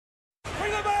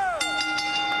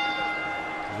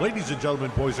Ladies and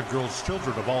gentlemen, boys and girls,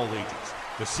 children of all ages,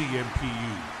 the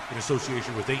CMPU, in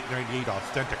association with 898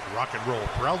 Authentic Rock and Roll,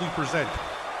 proudly present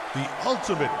the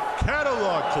Ultimate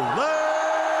Catalog Clash!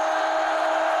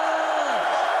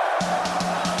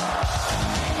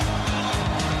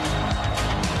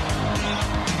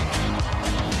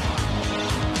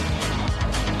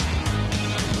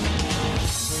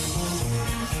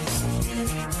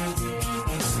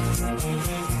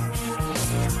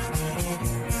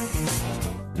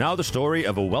 Now the story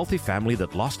of a wealthy family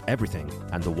that lost everything,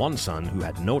 and the one son who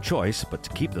had no choice but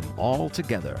to keep them all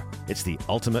together. It's the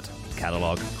Ultimate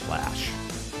Catalog Clash.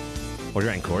 What are you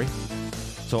reckon, Corey?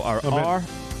 So are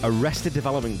Arrested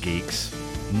Development geeks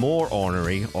more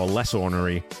ornery or less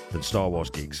ornery than Star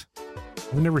Wars geeks?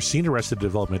 I've never seen Arrested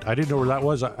Development. I didn't know where that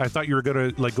was. I thought you were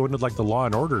going to go into the Law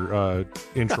and Order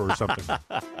intro or something.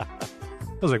 I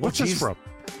was like, what's this from?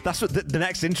 That's what the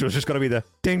next intro is just going to be the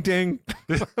ding ding.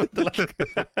 In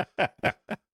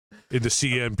the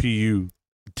CMPU.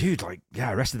 Dude,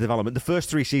 Arrested Development. The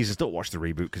first 3 seasons, don't watch the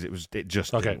reboot because it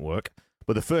just didn't work.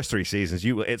 But the first 3 seasons,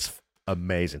 it's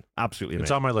amazing. Absolutely amazing.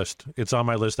 It's on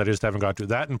my list. I just haven't got to.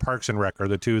 That and Parks and Rec are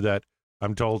the two that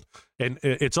I'm told. And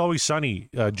It's Always Sunny.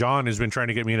 John has been trying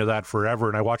to get me into that forever.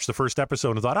 And I watched the first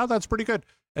episode and thought, oh, that's pretty good.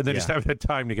 And then just haven't had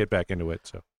time to get back into it.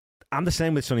 So I'm the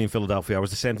same with Sunny in Philadelphia. I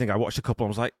was the same thing. I watched a couple and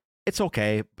I was like, it's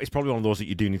okay. It's probably one of those that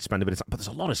you do need to spend a bit of time. But there's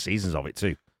a lot of seasons of it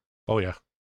too. Oh, yeah.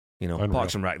 Unreal.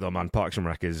 Parks and Rec, though, man. Parks and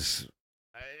Rec is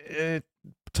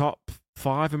top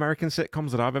 5 American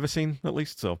sitcoms that I've ever seen, at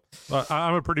least. So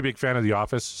I'm a pretty big fan of The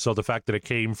Office. So the fact that it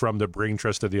came from the brain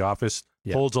trust of The Office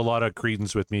holds a lot of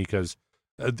credence with me because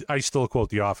I still quote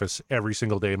The Office every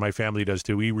single day, and my family does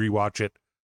too. We rewatch it.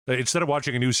 Instead of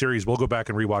watching a new series, we'll go back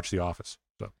and rewatch The Office.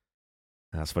 So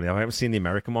that's funny. I haven't seen the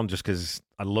American one just because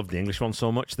I love the English one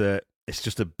so much that it's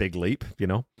just a big leap,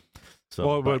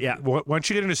 So, once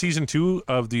you get into season 2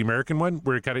 of the American one,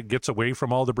 where it kind of gets away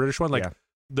from all the British one,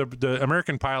 the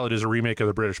American pilot is a remake of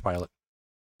the British pilot,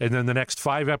 and then the next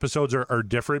 5 episodes are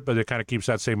different, but it kind of keeps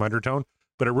that same undertone.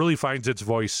 But it really finds its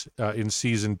voice in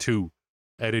season 2,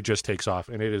 and it just takes off,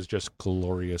 and it is just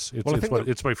glorious.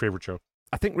 It's my favorite show.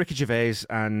 I think Ricky Gervais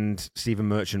and Stephen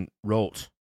Merchant wrote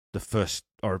the first,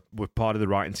 or were part of the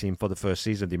writing team for the first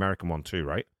season of the American one too,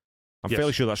 right? I'm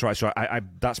fairly sure that's right. So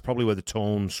that's probably where the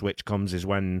tone switch comes, is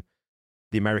when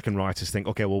the American writers think,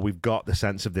 okay, well, we've got the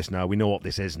sense of this now. We know what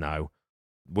this is now.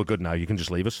 We're good now. You can just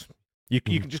leave us. You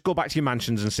can just go back to your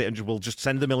mansions and sit, and we'll just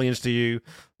send the millions to you.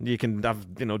 You can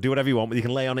have, do whatever you want. You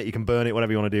can lay on it. You can burn it,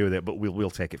 whatever you want to do with it. But we'll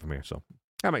take it from here. So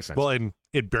that makes sense. Well, and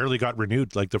it barely got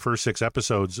renewed. Like the first 6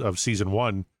 episodes of season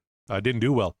 1 didn't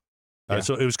do well.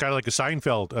 So it was kind of like a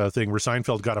Seinfeld thing, where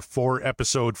Seinfeld got a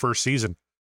 4-episode first season.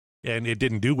 And it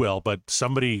didn't do well, but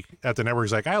somebody at the network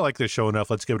is like, I like this show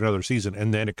enough, let's give it another season.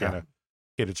 And then it kind of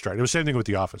hit its stride. It was the same thing with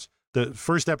The Office. The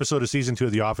first episode of season 2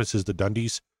 of The Office is The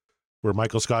Dundies, where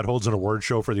Michael Scott holds an award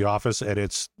show for The Office, and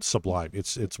it's sublime.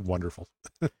 It's wonderful.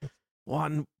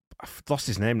 One, I've lost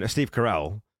his name, Steve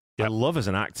Carell. I love as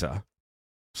an actor.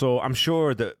 So I'm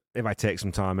sure that if I take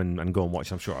some time and go and watch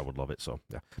it, I'm sure I would love it. So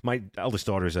yeah, my eldest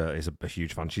daughter is a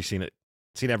huge fan. She's seen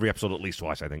every episode at least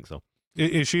twice, I think. So.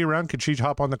 Is she around? Could she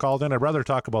hop on the call then? I'd rather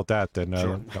talk about that than...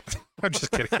 Sure. No. I'm just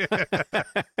kidding.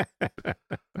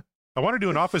 I want to do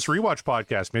an Office rewatch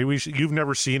podcast. Maybe you've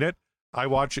never seen it. I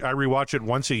rewatch it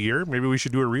once a year. Maybe we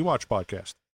should do a rewatch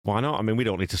podcast. Why not? I mean, we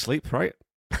don't need to sleep, right?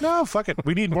 No, fuck it.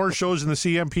 We need more shows in the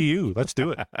CMPU. Let's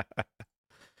do it.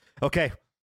 Okay.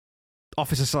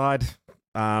 Office aside,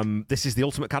 this is the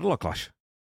Ultimate Catalog Clash,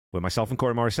 where myself and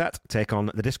Corey Morissette take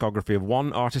on the discography of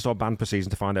one artist or band per season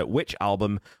to find out which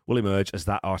album will emerge as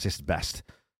that artist's best.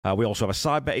 We also have a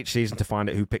side bet each season to find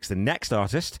out who picks the next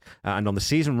artist. And on the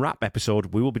season wrap episode,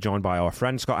 we will be joined by our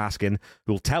friend Scott Askin,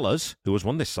 who will tell us who has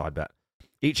won this side bet.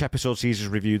 Each episode sees us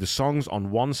review the songs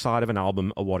on one side of an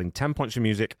album, awarding 10 points for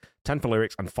music, 10 for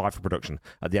lyrics, and 5 for production.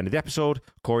 At the end of the episode,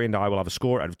 Corey and I will have a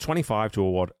score out of 25 to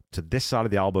award to this side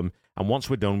of the album. And once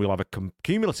we're done, we'll have a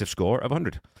cumulative score of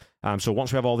 100. So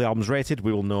once we have all the albums rated,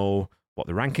 we will know what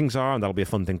the rankings are, and that'll be a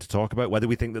fun thing to talk about, whether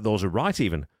we think that those are right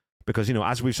even. Because,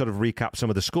 as we've sort of recapped some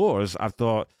of the scores, I've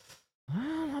thought,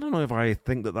 I don't know if I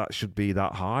think that should be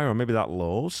that high or maybe that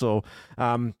low. So,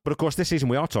 but of course, this season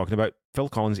we are talking about Phil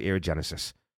Collins' Era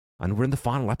Genesis. And we're in the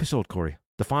final episode, Corey.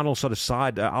 The final sort of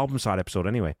side, album side episode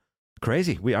anyway.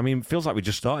 Crazy. It feels like we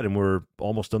just started and we're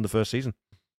almost done the first season.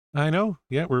 I know.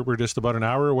 Yeah, we're just about an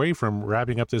hour away from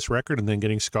wrapping up this record and then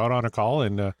getting Scott on a call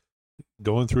and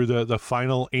going through the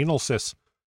final anal cis.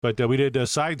 But we did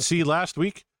side C last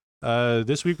week.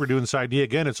 This week we're doing side D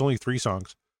again. It's only 3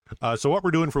 songs. So what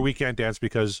we're doing for We Can't Dance,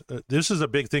 because this is a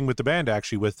big thing with the band,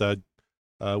 actually, with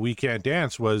We Can't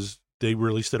Dance was they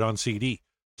released it on CD,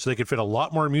 so they could fit a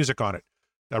lot more music on it.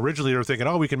 Originally, they were thinking,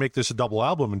 oh, we can make this a double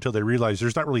album, until they realized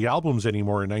there's not really albums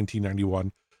anymore in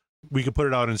 1991. We could put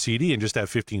it out on CD and just have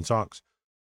 15 songs.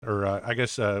 Or I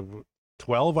guess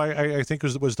 12, I think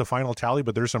was the final tally,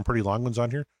 but there's some pretty long ones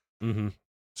on here. Mm-hmm.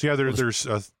 So yeah, there's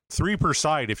 3 per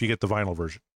side if you get the vinyl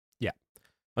version. Yeah.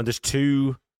 And there's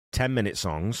 2 10-minute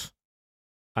songs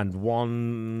and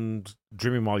 1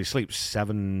 Dreaming While You Sleep,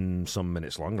 7-some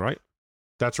minutes long, right?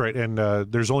 That's right. And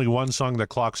there's only one song that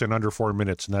clocks in under 4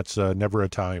 minutes, and that's Never a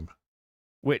Time.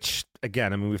 Which,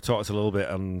 again, I mean, we've talked a little bit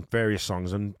on various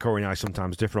songs, and Corey and I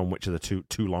sometimes differ on which of the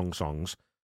two long songs.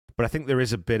 But I think there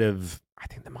is there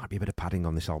might be a bit of padding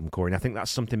on this album, Corey. And I think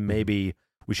that's something maybe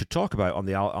we should talk about on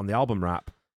the album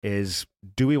wrap, is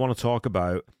do we want to talk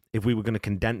about, if we were going to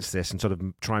condense this and sort of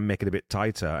try and make it a bit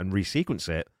tighter and resequence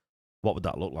it, what would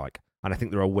that look like? And I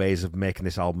think there are ways of making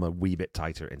this album a wee bit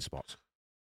tighter in spots.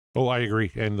 Oh, I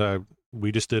agree. And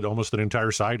we just did almost an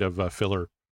entire side of filler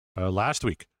last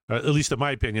week, at least in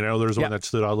my opinion. I know there's one that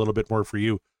stood out a little bit more for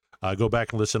you. Go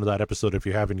back and listen to that episode if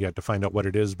you haven't yet to find out what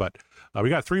it is. But we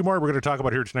got 3 more we're going to talk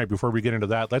about here tonight before we get into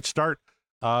that. Let's start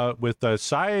with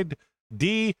side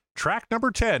D, track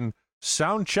number 10,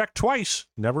 Sound Check Twice,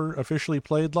 never officially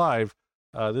played live.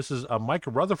 This is a Mike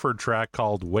Rutherford track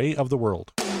called Way of the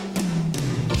World.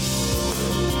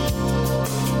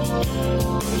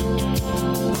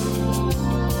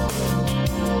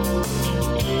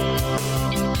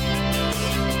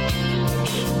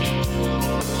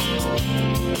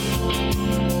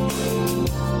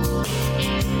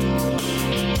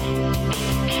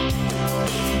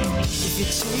 If you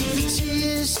take the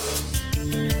tears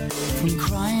from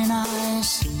crying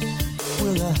eyes,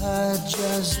 will the hurt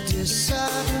just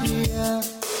disappear?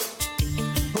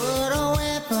 Put a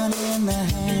weapon in the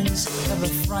hands of a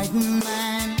frightened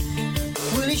man,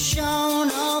 will he show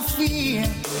no fear?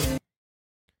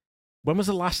 When was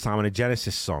the last time in a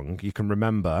Genesis song you can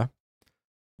remember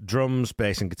drums,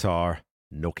 bass, and guitar,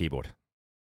 no keyboard?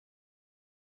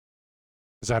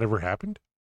 Has that ever happened?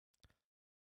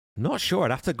 Not sure.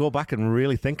 I'd have to go back and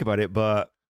really think about it, but...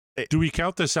 Do we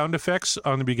count the sound effects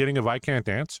on the beginning of I Can't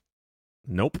Dance?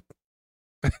 Nope.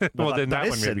 Well, then that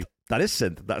one synth. maybe. That is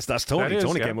synth. That's Tony. That is,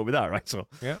 Tony yeah. came up with that, right? So,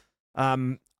 yeah.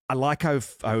 I like how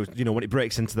when it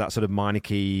breaks into that sort of minor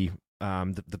key,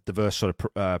 the verse sort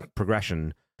of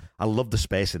progression. I love the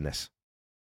space in this.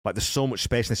 Like, there's so much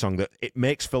space in this song that it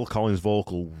makes Phil Collins'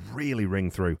 vocal really ring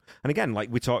through. And again, like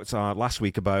we talked last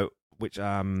week about, which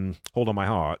Hold On My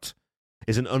Heart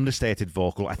is an understated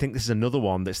vocal. I think this is another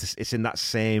one it's in that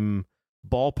same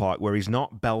ballpark where he's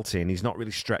not belting, he's not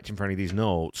really stretching for any of these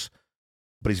notes,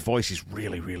 but his voice is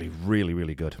really, really, really,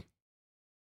 really good.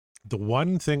 The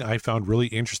one thing I found really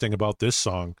interesting about this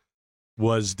song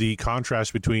was the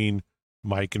contrast between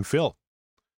Mike and Phil,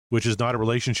 which is not a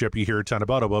relationship you hear a ton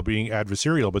about being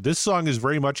adversarial. But this song is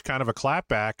very much kind of a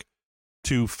clapback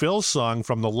to Phil's song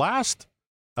from the last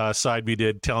side we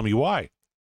did, Tell Me Why,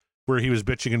 where he was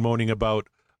bitching and moaning about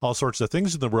all sorts of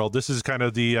things in the world. This is kind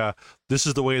of this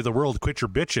is the way of the world, quit your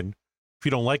bitching. If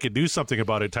you don't like it, do something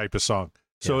about it type of song.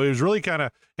 So It was really kind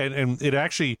of, and it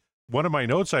actually, one of my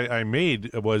notes I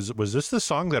made was this the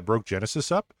song that broke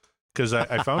Genesis up? Because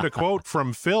I found a quote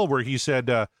from Phil where he said,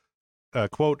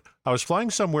 quote, I was flying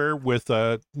somewhere with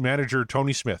manager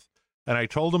Tony Smith, and I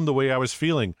told him the way I was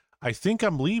feeling. I think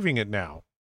I'm leaving it now.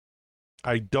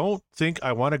 I don't think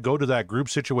I want to go to that group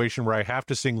situation where I have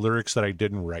to sing lyrics that I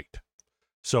didn't write.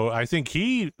 So I think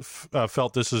he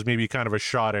felt this was maybe kind of a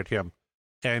shot at him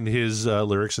and his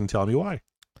lyrics and Tell Me Why.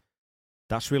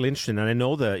 That's really interesting. And I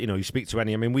know that, you speak to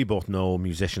any, I mean, we both know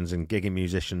musicians and gigging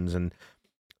musicians. And,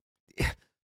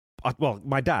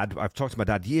 my dad, I've talked to my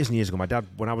dad years and years ago. My dad,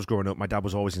 when I was growing up, my dad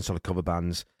was always in sort of cover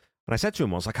bands. And I said to him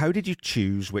once, like, how did you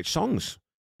choose which songs?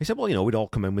 He said, well, we'd all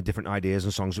come in with different ideas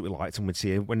and songs that we liked, and we'd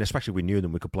see, when especially we knew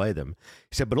them, we could play them.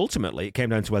 He said, but ultimately, it came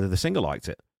down to whether the singer liked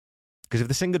it. Because if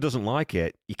the singer doesn't like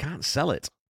it, you can't sell it.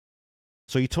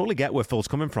 So you totally get where Phil's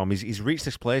coming from. He's reached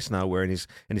this place now where in his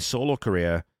solo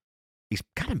career, he's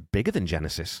kind of bigger than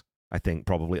Genesis, I think,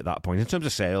 probably at that point. In terms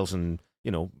of sales and,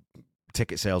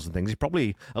 ticket sales and things, he's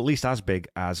probably at least as big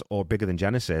as or bigger than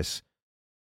Genesis.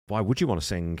 Why would you want to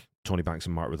sing Tony Banks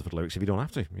and Mark Rutherford lyrics if you don't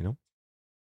have to,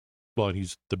 Well, and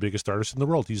he's the biggest artist in the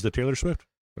world. He's the Taylor Swift,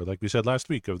 or like we said last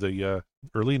week, of the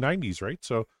early 90s, right?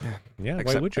 So, yeah,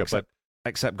 why would you?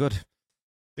 Except good.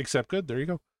 Except good, there you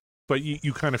go. But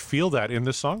you kind of feel that in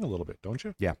this song a little bit, don't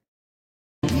you? Yeah.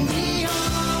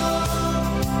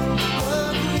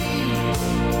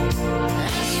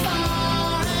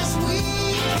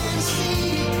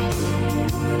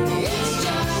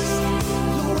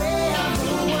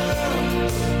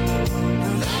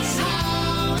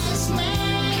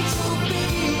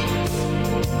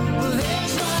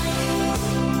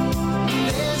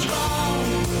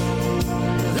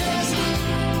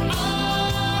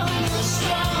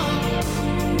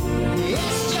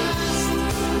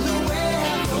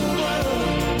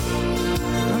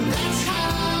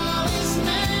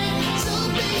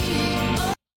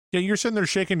 you're sitting there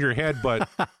shaking your head, but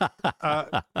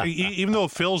even though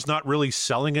Phil's not really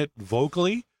selling it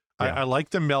vocally, I like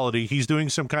the melody. He's doing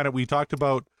some kind of, we talked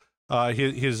about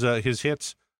his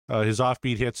hits, his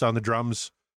offbeat hits on the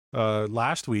drums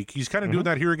last week. He's kind of doing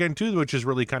that here again too, which is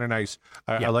really kind of nice.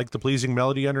 I like the pleasing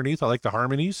melody underneath. I like the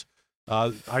harmonies.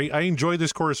 I enjoy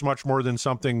this chorus much more than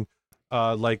something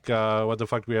like what the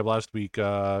fuck did we have last week?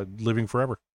 Living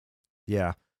Forever.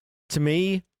 Yeah. To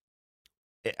me,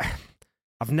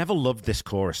 I've never loved this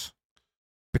chorus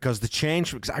because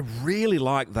I really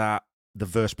like the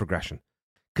verse progression.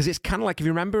 Because it's kind of like, if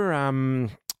you remember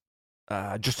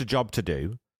Just a Job to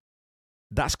Do,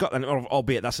 that's got,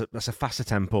 albeit that's a faster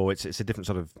tempo, it's a different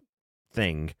sort of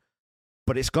thing,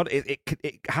 but it's got, it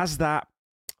has that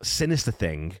sinister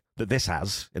thing that this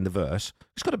has in the verse.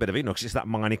 It's got a bit of it, because it's that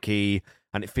minor key,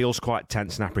 and it feels quite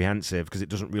tense and apprehensive because it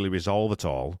doesn't really resolve at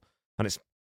all, and it's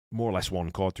more or less one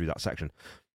chord through that section.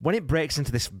 When it breaks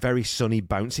into this very sunny,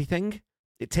 bouncy thing,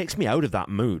 it takes me out of that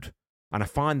mood. And I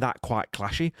find that quite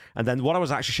clashy. And then what I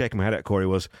was actually shaking my head at, Corey,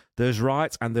 was there's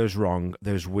right and there's wrong,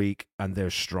 there's weak and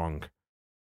there's strong.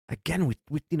 Again,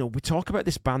 we talk about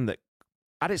this band that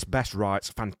at its best writes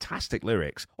fantastic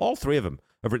lyrics. All three of them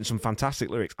have written some fantastic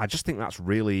lyrics. I just think that's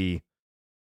really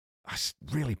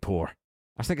poor.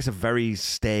 I think it's a very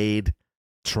staid,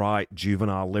 trite,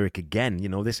 juvenile lyric again.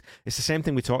 It's the same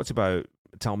thing we talked about,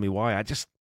 Tell Me Why. I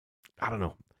don't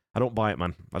know. I don't buy it,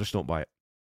 man. I just don't buy it.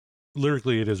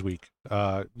 Lyrically, it is weak.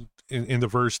 In the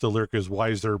verse, the lyric is, why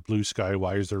is there blue sky?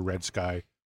 Why is there red sky?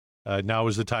 Now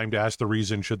is the time to ask the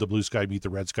reason, should the blue sky meet the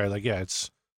red sky? Like, yeah,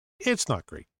 it's not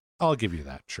great. I'll give you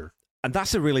that, sure. And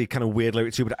that's a really kind of weird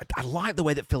lyric too, but I like the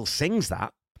way that Phil sings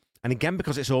that. And again,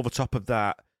 because it's over top of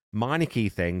that minor key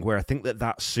thing, where I think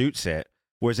that suits it.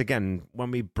 Whereas again,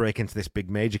 when we break into this big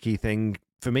major key thing,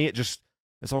 for me, it's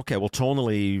okay, well,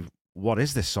 tonally, what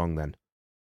is this song then?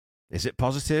 Is it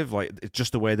positive? Like, it's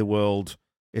just the way the world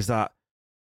is that,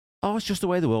 it's just the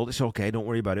way the world, it's okay, don't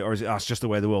worry about it. Or is it, it's just the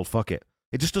way the world, fuck it.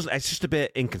 It just doesn't, it's just a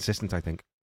bit inconsistent, I think.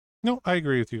 No, I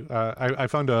agree with you. I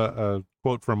found a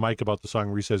quote from Mike about the song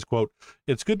where he says, quote,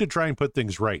 it's good to try and put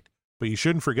things right, but you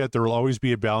shouldn't forget there will always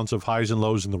be a balance of highs and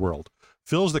lows in the world.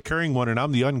 Phil's the caring one and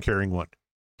I'm the uncaring one.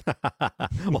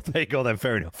 Well, there you go then,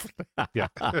 fair enough. Yeah.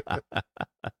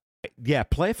 Yeah,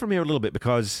 play from here a little bit,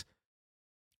 because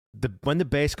when the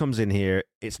bass comes in here,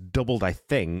 it's doubled, I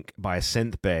think, by a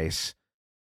synth bass,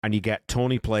 and you get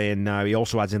Tony playing now. He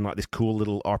also adds in like this cool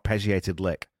little arpeggiated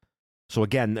lick. So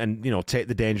again, and take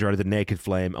the danger out of the naked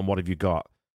flame, and what have you got?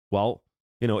 Well,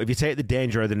 if you take the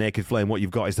danger out of the naked flame, what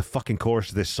you've got is the fucking chorus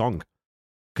of this song,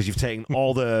 because you've taken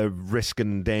all the risk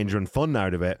and danger and fun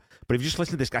out of it. But if you just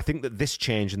listen to this, I think that this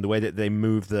change in the way that they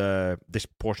move this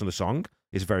portion of the song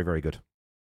is very, very good.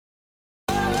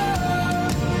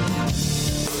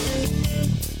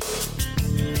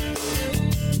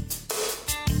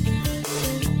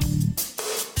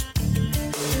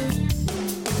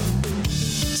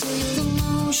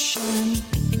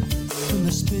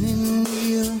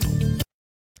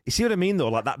 You see what I mean, though?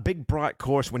 Like that big bright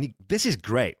chorus. This is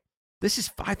great.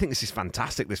 I think this is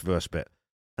fantastic. This verse bit,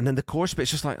 and then the chorus bit.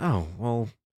 It's just like, oh well,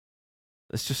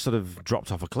 it's just sort of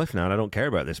dropped off a cliff now, and I don't care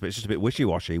about this. But it's just a bit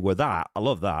wishy-washy. With that, I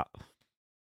love that.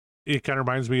 It kind of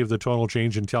reminds me of the tonal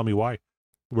change in Tell Me Why,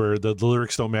 where the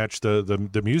lyrics don't match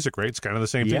the music. Right? It's kind of the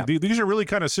same thing. These are really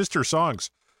kind of sister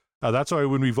songs. That's why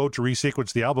when we vote to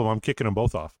resequence the album, I'm kicking them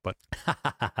both off. But.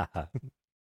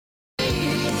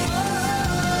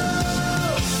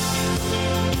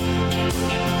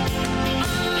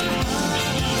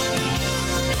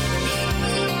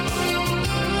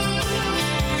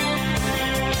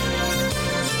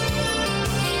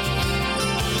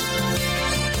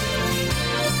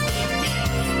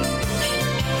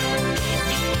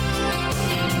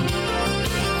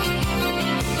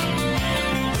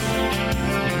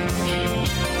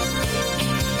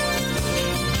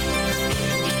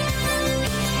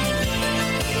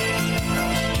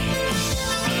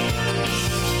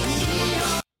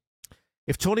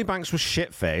 If Tony Banks was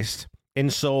shit-faced in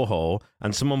Soho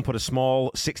and someone put a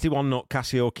small 61-note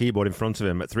Casio keyboard in front of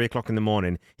him at 3 o'clock in the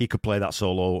morning, he could play that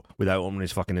solo without opening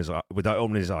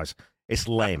his eyes. It's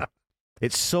lame.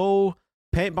 It's so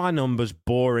paint by numbers,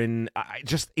 boring.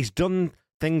 He's done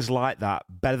things like that,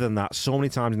 better than that, so many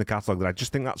times in the catalogue that I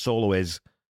just think that solo is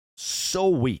so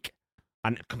weak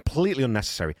and completely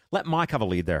unnecessary. Let Mike have a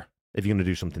lead there if you're going to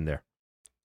do something there.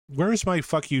 Where's my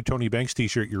 "Fuck You, Tony Banks"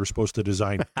 t-shirt you were supposed to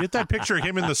design? Get that picture of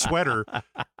him in the sweater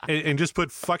and just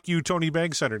put "Fuck You, Tony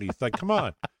Banks" underneath. Like, come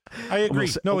on. I agree.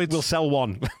 We'll sell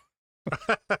one.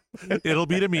 It'll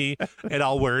be to me, and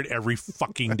I'll wear it every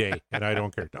fucking day, and I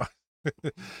don't care. No.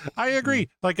 I agree.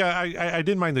 Like I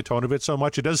didn't mind the tone of it so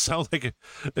much. It does sound like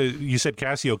you said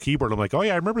Casio keyboard. I'm like, oh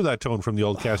yeah, I remember that tone from the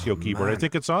old Casio keyboard. Man. I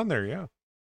think it's on there. Yeah.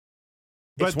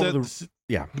 It's But one of the-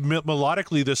 yeah.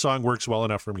 Melodically, this song works well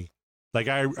enough for me. Like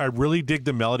I really dig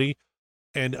the melody,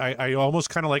 and I almost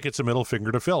kind of like it's a middle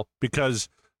finger to Phil, because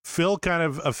Phil kind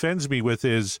of offends me with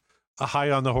his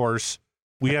high on the horse.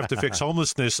 We have to fix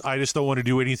homelessness. I just don't want to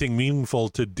do anything meaningful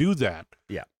to do that.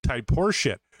 Yeah. Type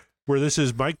horseshit. Where this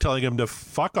is Mike telling him to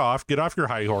fuck off, get off your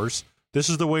high horse. This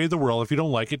is the way of the world. If you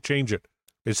don't like it, change it,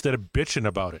 instead of bitching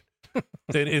about it.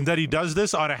 and that he does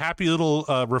this on a happy little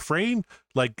refrain,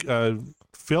 like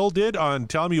Phil did on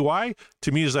Tell Me Why,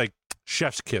 to me is like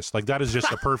chef's kiss. Like that is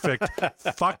just a perfect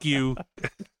fuck you.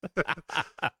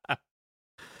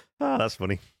 That's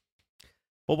funny.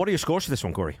 Well, what are your scores for this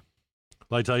one, Corey?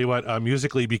 Well, I tell you what,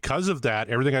 musically, because of that,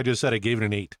 everything I just said, I gave it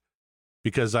an 8.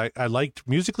 Because I liked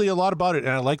musically a lot about it,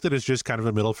 and I like that it's just kind of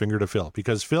a middle finger to Phil.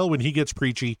 Because Phil, when he gets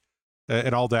preachy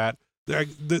and all that,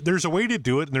 there's a way to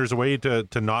do it, and there's a way to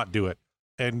not do it.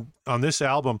 And on this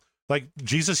album, like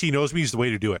Jesus, He Knows Me is the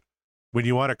way to do it. When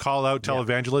you want to call out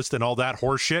televangelist and all that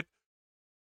horse shit,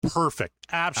 perfect.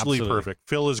 Absolutely perfect.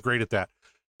 Phil is great at that.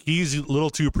 He's a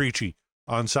little too preachy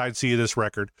on side C of this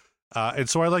record. And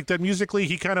so I like that musically,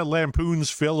 he kind of lampoons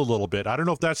Phil a little bit. I don't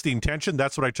know if that's the intention.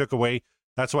 That's what I took away.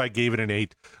 That's why I gave it an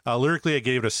 8. Lyrically, I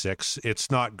gave it a 6. It's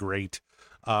not great.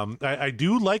 I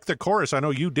do like the chorus. I know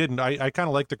you didn't. I kind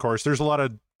of like the chorus. There's a lot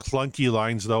of clunky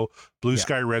lines, though. Blue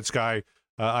sky, red sky.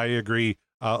 I agree.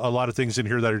 A lot of things in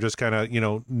here that are just kind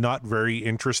of, not very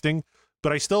interesting.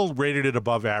 But I still rated it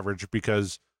above average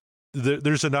because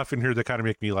there's enough in here that kind of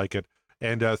make me like it.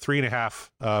 And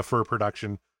 3.5 for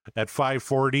production. At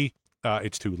 5:40,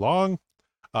 it's too long.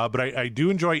 But I do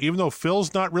enjoy, even though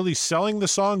Phil's not really selling the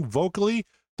song vocally,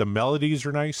 the melodies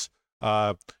are nice.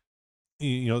 I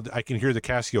can hear the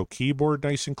Casio keyboard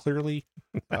nice and clearly.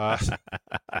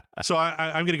 So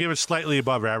I'm going to give it slightly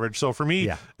above average. So for me,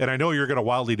 and I know you're going to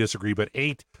wildly disagree, but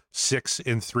 8, 6,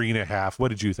 and 3.5. What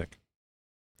did you think?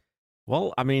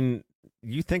 Well, I mean,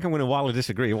 you think I'm going to wildly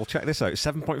disagree. Well, check this out.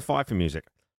 7.5 for music.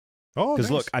 Oh,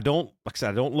 because nice. look, I don't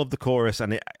love the chorus,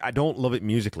 and I don't love it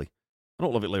musically. I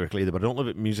don't love it lyrically either, but I don't love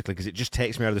it musically because it just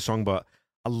takes me out of the song. But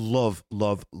I love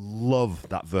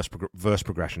that verse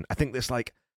progression. I think that's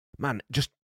like, man, just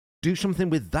do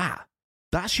something with that.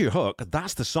 That's your hook.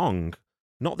 That's the song,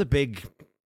 not the big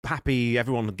happy give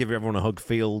everyone a hug,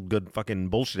 feel good fucking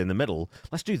bullshit in the middle.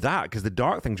 Let's do that because the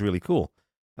dark thing's really cool.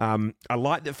 I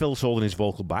like that Phil's holding his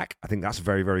vocal back. I think that's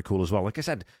very, very cool as well. Like I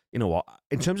said, you know what?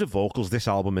 In terms of vocals, this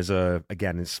album is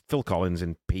it's Phil Collins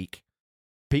in peak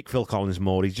Phil Collins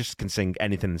mode. He just can sing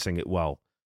anything and sing it well.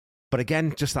 But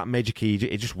again, just that major key,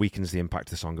 it just weakens the impact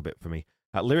of the song a bit for me.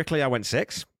 Lyrically, I went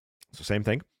 6. So same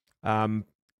thing.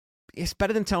 It's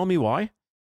better than Tell Me Why,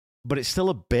 but it's still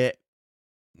a bit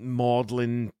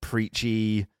maudlin,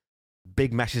 preachy,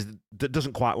 big meshes that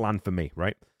doesn't quite land for me,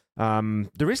 right?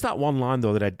 There is that one line,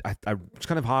 though, that I just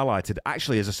kind of highlighted,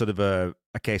 actually as a sort of a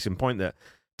case in point, that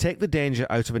take the danger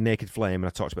out of a naked flame, and I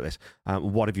talked about this.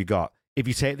 What have you got? If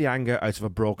you take the anger out of a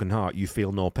broken heart, you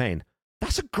feel no pain.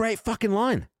 That's a great fucking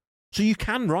line. So you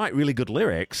can write really good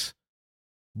lyrics.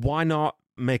 Why not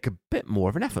make a bit more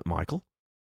of an effort, Michael?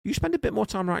 You spend a bit more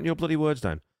time writing your bloody words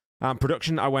down.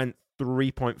 Production, I went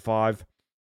 3.5.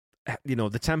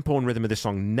 The tempo and rhythm of this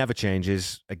song never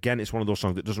changes. Again, it's one of those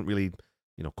songs that doesn't really,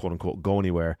 quote unquote, go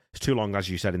anywhere. It's too long, as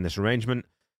you said, in this arrangement.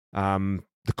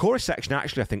 The chorus section,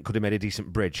 actually, I think could have made a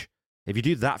decent bridge. If you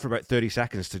do that for about 30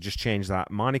 seconds to just change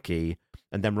that minor key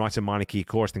and then write a minor key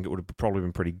chorus, I think it would have probably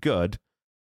been pretty good.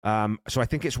 So I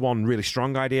think it's one really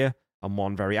strong idea and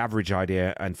one very average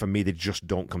idea. And for me, they just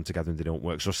don't come together and they don't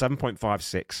work. So 7.5,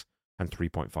 6, and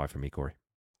 3.5 for me, Corey.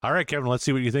 All right, Kevin, let's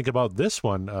see what you think about this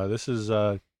one. This is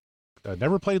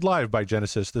never played live by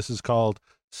Genesis. This is called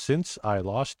Since I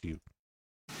Lost You.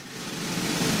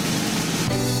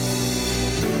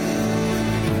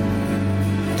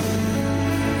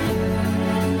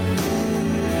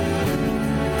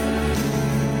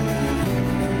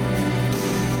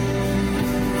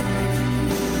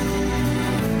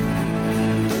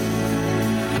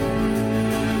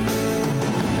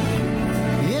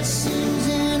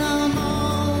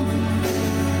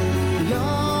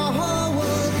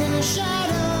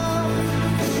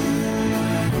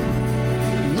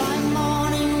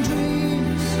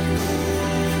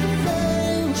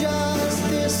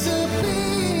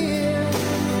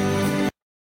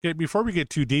 Okay, before we get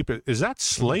too deep, is that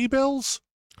sleigh bells?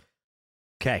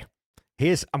 Okay,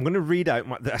 I'm going to read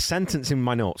out a sentence in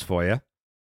my notes for you.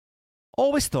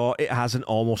 Always thought it has an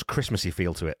almost Christmassy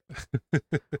feel to it.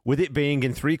 With it being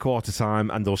in 3/4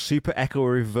 time and those super echo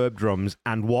reverb drums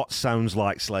and what sounds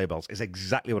like sleigh bells is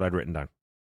exactly what I'd written down.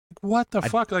 What the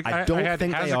fuck? Like I don't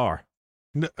think they are.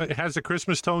 It has a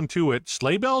Christmas tone to it.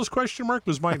 Sleigh bells? Question mark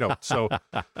was my note. So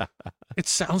it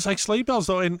sounds like sleigh bells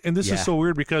though, and this is so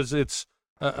weird because it's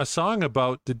a song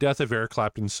about the death of Eric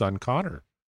Clapton's son Connor,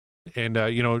 and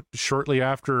shortly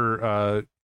after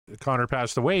Connor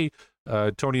passed away,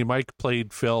 Tony and Mike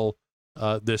played Phil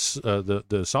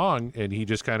the song, and he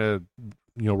just kind of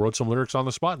wrote some lyrics on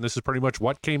the spot, and this is pretty much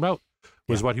what came out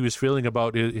was what he was feeling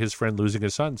about his friend losing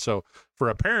his son. So for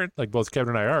a parent like both Kevin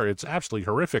and I are, it's absolutely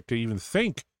horrific to even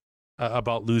think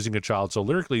about losing a child. So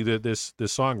lyrically, this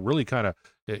song really kind of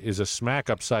is a smack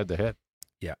upside the head.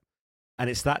 Yeah, and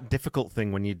it's that difficult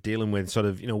thing when you're dealing with sort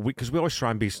of because we always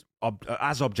try and be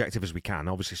as objective as we can.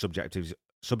 Obviously,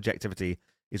 subjectivity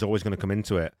is always going to come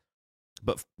into it.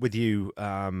 But with you,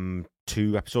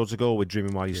 2 episodes ago with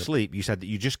Dreaming While You Sleep, you said that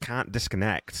you just can't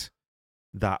disconnect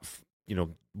that,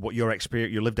 what your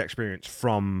lived experience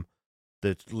from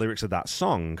the lyrics of that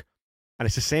song. And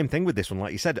it's the same thing with this one.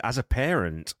 Like you said, as a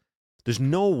parent, there's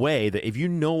no way that if you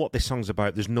know what this song's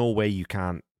about, there's no way you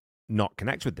can't not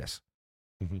connect with this.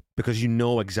 Mm-hmm. Because you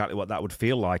know exactly what that would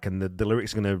feel like. And the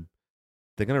lyrics are going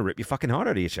to rip your fucking heart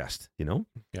out of your chest,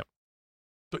 Yep.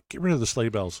 But get rid of the sleigh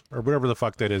bells or whatever the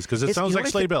fuck that is, because it sounds like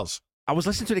sleigh bells. I was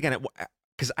listening to it again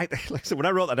because when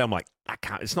I wrote that down, I'm like, that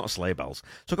can't. It's not sleigh bells.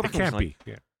 So I go back. It can't be.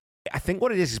 Yeah. I think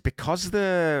what it is because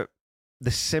the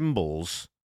cymbals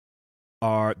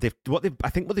are I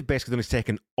think what they've basically done is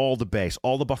taken all the bass,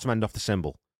 all the bottom end off the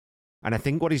cymbal, and I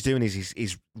think what he's doing is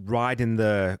he's riding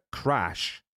the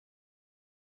crash.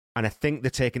 And I think they're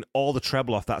taking all the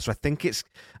treble off that. So I think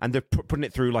and they're putting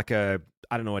it through like a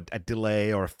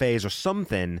delay or a phase or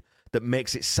something that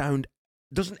makes it sound,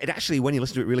 it actually, when you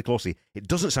listen to it really closely, it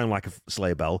doesn't sound like a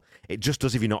sleigh bell. It just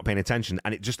does if you're not paying attention.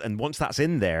 And once that's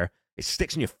in there, it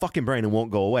sticks in your fucking brain and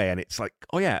won't go away. And it's like,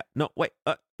 oh yeah, no, wait,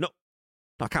 no,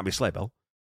 it can't be a sleigh bell.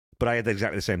 But I had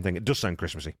exactly the same thing. It does sound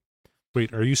Christmassy.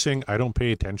 Wait, are you saying I don't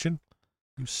pay attention?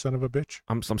 You son of a bitch.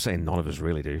 I'm saying none of us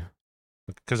really do.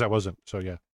 Because I wasn't, so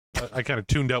yeah. I kind of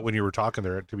tuned out when you were talking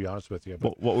there, to be honest with you.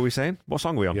 But what were we saying? What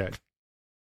song were we on?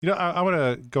 Yeah. I want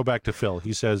to go back to Phil.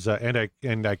 He says,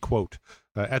 and I quote,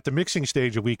 at the mixing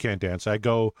stage of We Can't Dance, I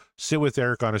go sit with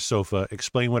Eric on a sofa,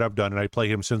 explain what I've done, and I play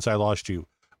him Since I Lost You.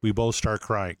 We both start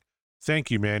crying. Thank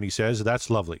you, man, he says. That's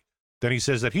lovely. Then he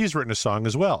says that he's written a song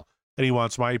as well, and he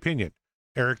wants my opinion.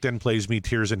 Eric then plays me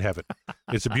Tears in Heaven.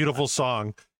 It's a beautiful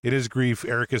song. In his grief,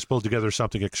 Eric has pulled together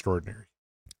something extraordinary.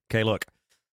 Okay, look.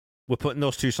 We're putting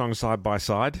those 2 songs side by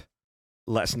side.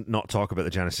 Let's not talk about the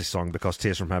Genesis song because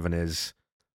Tears from Heaven is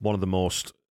one of the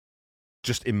most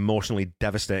just emotionally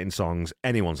devastating songs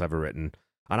anyone's ever written.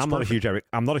 And I'm not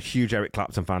a huge Eric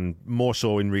Clapton fan, more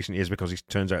so in recent years because it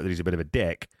turns out that he's a bit of a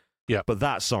dick. Yeah. But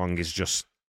that song is just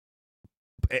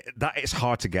it's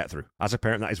hard to get through. As a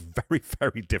parent, that is very,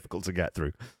 very difficult to get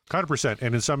through. 100%.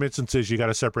 And in some instances, you got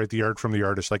to separate the art from the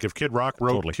artist. Like if Kid Rock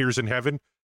wrote Tears in Heaven,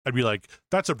 I'd be like,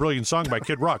 that's a brilliant song by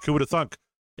Kid Rock. Who would have thunk?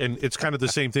 And it's kind of the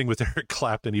same thing with Eric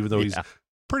Clapton, even though he's a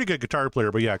pretty good guitar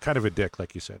player. But yeah, kind of a dick,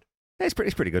 like you said. He's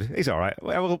pretty good. He's all right.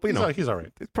 Well, he's all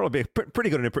right. He's probably pretty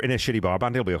good in a shitty bar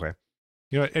band. He'll be okay.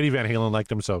 You know what? Eddie Van Halen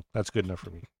liked him, so that's good enough for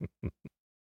me.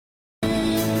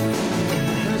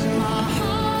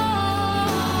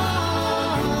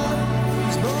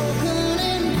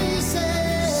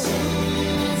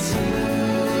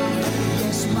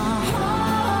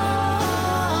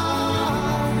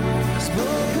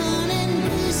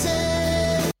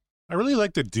 I really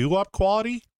like the doo-wop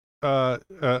quality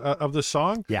of the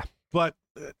song. Yeah. But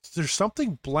there's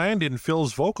something bland in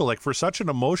Phil's vocal. Like for such an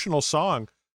emotional song,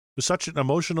 with such an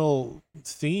emotional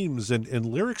themes and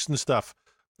lyrics and stuff,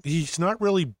 he's not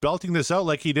really belting this out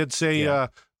like he did say,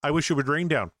 I Wish It Would Rain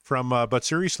Down from But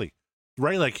Seriously.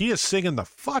 Right? Like he is singing the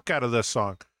fuck out of this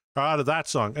song, or out of that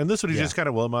song. And this one he's just kind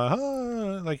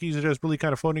of, like he's just really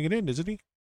kind of phoning it in, isn't he?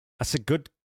 That's a good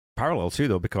parallel too,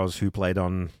 though, because who played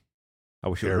on I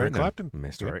Wish It Would Rain Down? Clapton.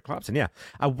 Mr. Eric Clapton, yeah.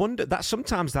 I wonder that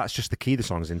sometimes that's just the key the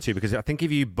song's into, because I think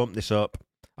if you bump this up,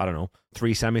 I don't know,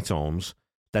 3 semitones,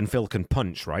 then Phil can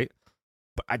punch, right?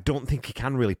 But I don't think he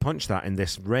can really punch that in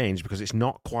this range because it's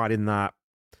not quite in that.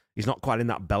 He's not quite in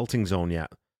that belting zone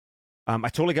yet. I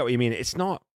totally get what you mean. It's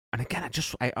not. And again,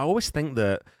 I always think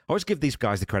that I always give these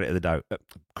guys the credit of the doubt,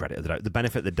 the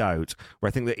benefit of the doubt, where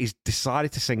I think that he's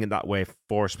decided to sing it that way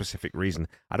for a specific reason.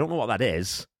 I don't know what that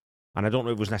is, and I don't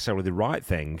know if it was necessarily the right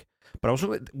thing. But I was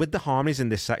with the harmonies in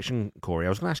this section, Corey. I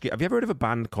was going to ask you: have you ever heard of a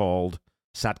band called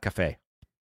Sad Cafe?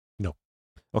 No.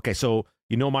 Okay, so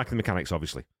you know Mike and the Mechanics,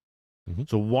 obviously. Mhm.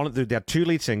 So they had two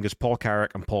lead singers, Paul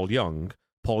Carrack and Paul Young.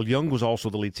 Paul Young was also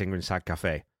the lead singer in Sad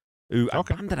Cafe. A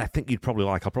band that I think you'd probably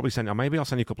like. I'll send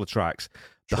you a couple of tracks.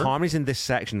 The Sure. harmonies in this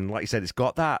section, like you said, it's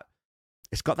got that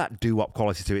doo-wop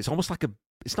quality to it. It's almost like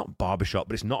it's not barbershop,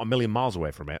 but it's not a million miles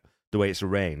away from it, the way it's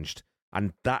arranged.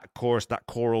 And that chorus, that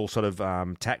choral sort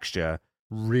of texture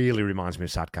really reminds me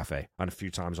of Sad Cafe, and a few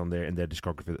times in their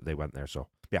discography that they went there. So,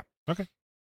 yeah. Okay.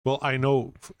 Well, I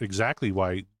know exactly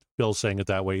why Phil's saying it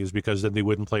that way is because then they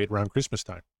wouldn't play it around Christmas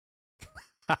time.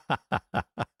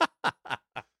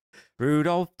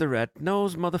 Rudolph the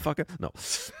Red-Nosed Motherfucker. No.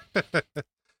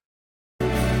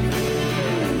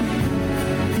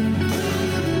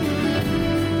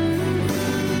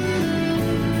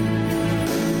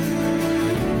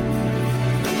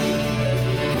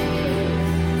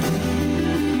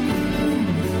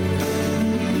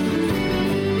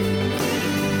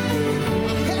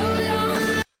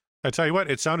 I tell you what,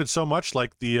 it sounded so much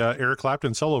like the Eric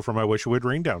Clapton solo from I Wish It Would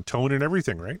Rain Down. Tone and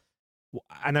everything, right?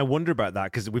 And I wonder about that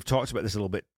because we've talked about this a little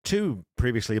bit too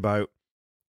previously about,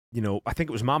 I think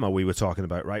it was Mama we were talking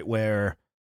about, right? Where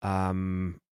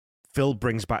Phil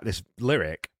brings back this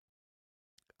lyric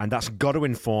and that's got to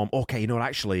inform, okay,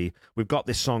 actually, we've got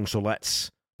this song, so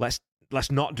let's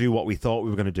not do what we thought we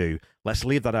were going to do. Let's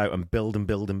leave that out and build and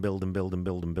build and build and build and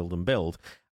build and build and build.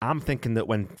 I'm thinking that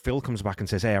when Phil comes back and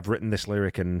says, hey, I've written this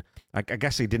lyric, and I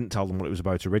guess he didn't tell them what it was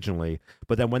about originally,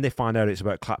 but then when they find out it's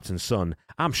about Clapton's son,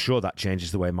 I'm sure that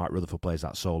changes the way Mike Rutherford plays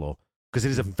that solo, because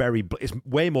it is it's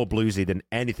way more bluesy than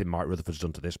anything Mike Rutherford's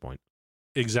done to this point.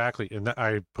 Exactly, and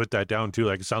I put that down too.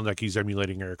 Like, it sounds like he's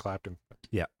emulating Eric Clapton.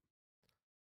 Yeah.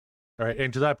 All right,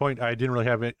 and to that point, I didn't really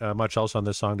have much else on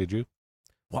this song, did you?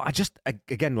 Well,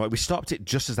 again, we stopped it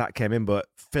just as that came in, but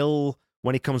Phil,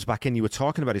 when he comes back in, you were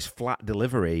talking about his flat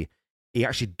delivery. He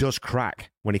actually does crack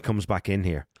when he comes back in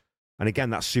here. And again,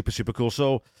 that's super, super cool.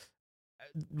 So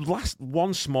last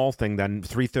one small thing then,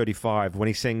 335, when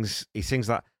he sings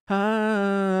that,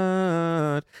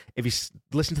 heart. If you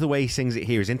listen to the way he sings it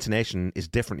here, his intonation is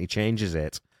different. He changes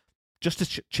it just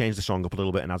to change the song up a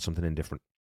little bit and add something in different.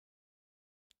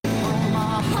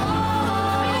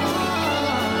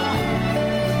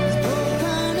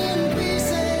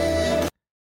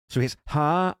 So he's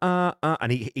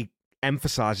and he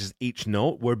emphasizes each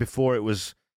note, where before it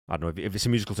was, I don't know, if it's a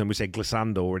musical term, we say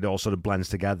glissando, where it all sort of blends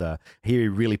together. Here he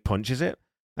really punches it.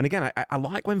 And again, I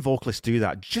like when vocalists do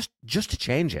that, just to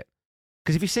change it.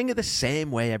 Because if you sing it the same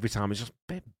way every time, it's just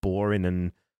a bit boring,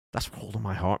 and that's what Hold On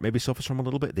My Heart maybe suffers from a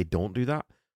little bit. They don't do that.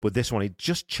 But this one, he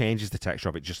just changes the texture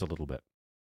of it just a little bit.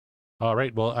 All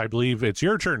right, well, I believe it's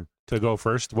your turn to go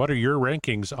first. What are your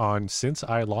rankings on Since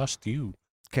I Lost You?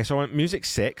 Okay, so I went music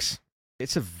 6.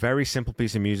 It's a very simple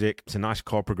piece of music. It's a nice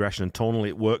chord progression, and tonally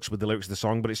it works with the lyrics of the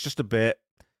song, but it's just a bit,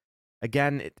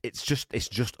 again, it's just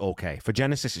okay. For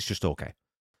Genesis, it's just okay.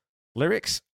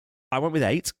 Lyrics, I went with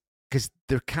 8, because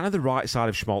they're kind of the right side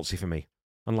of schmaltzy for me.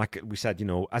 And like we said,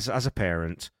 as a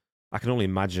parent, I can only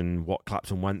imagine what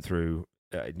Clapton went through,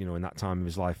 in that time of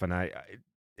his life, and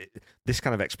this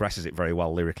kind of expresses it very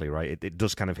well lyrically, right? It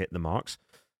does kind of hit the marks.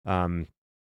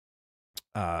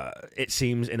 It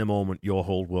seems in a moment your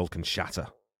whole world can shatter.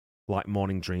 Like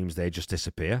morning dreams, they just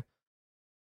disappear.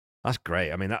 That's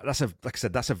great. I mean, like I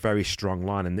said, that's a very strong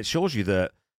line, and it shows you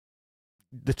that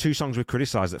the two songs we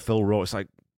criticized that Phil wrote, it's like,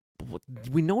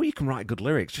 we know you can write good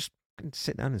lyrics. Just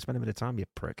sit down and spend a bit of time, you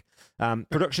prick.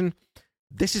 Production,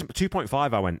 this is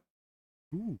 2.5. I went,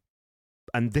 ooh.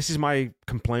 And this is my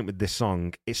complaint with this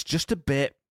song. It's just a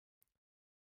bit.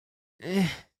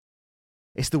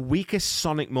 It's the weakest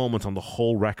sonic moment on the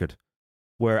whole record,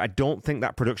 where I don't think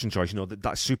that production choice,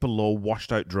 that super low,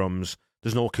 washed out drums,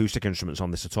 there's no acoustic instruments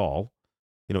on this at all.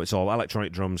 It's all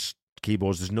electronic drums,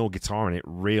 keyboards, there's no guitar in it,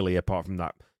 really, apart from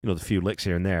that, the few licks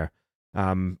here and there.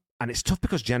 And it's tough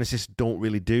because Genesis don't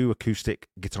really do acoustic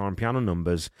guitar and piano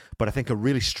numbers, but I think a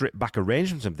really stripped back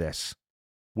arrangement of this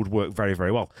would work very,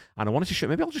 very well. And I wanted to show,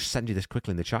 maybe I'll just send you this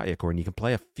quickly in the chat here, Corey, and you can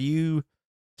play a few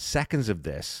seconds of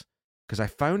this, because I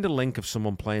found a link of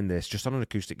someone playing this just on an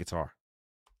acoustic guitar.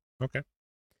 Okay.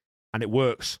 And it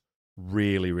works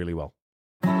really, really well.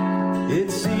 It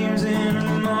seems in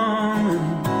a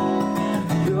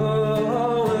moment your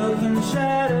world can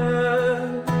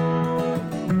shatter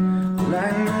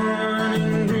like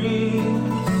morning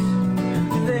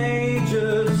dreams, they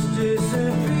just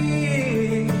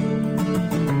disappear.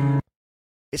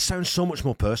 It sounds so much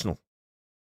more personal.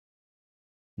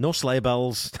 No sleigh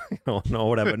bells, no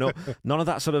whatever. No, none of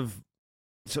that sort of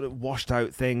washed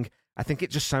out thing. I think it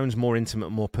just sounds more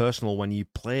intimate, more personal when you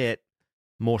play it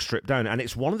more stripped down. And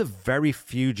it's one of the very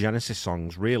few Genesis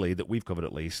songs, really, that we've covered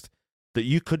at least, that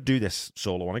you could do this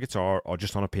solo on a guitar or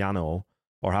just on a piano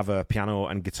or have a piano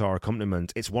and guitar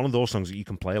accompaniment. It's one of those songs that you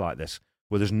can play like this,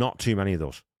 where there's not too many of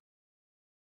those.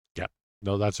 Yeah,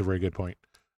 no, that's a very good point.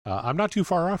 I'm not too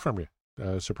far off from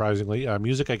you, surprisingly.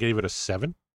 Music, I gave it a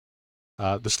 7.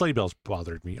 The sleigh bells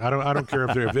bothered me. I don't care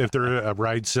if they're a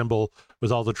ride cymbal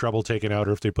with all the treble taken out,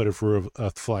 or if they put it through a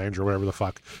flange or whatever the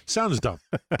fuck. Sounds dumb.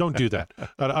 Don't do that.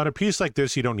 On a piece like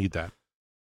this, you don't need that.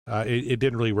 It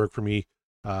didn't really work for me.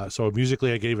 So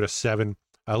musically, I gave it a 7.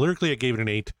 Lyrically, I gave it an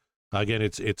 8. Again,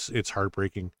 it's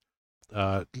heartbreaking.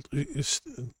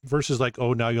 Verses like,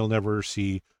 "Oh, now you'll never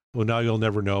see. Oh, now you'll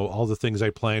never know. All the things I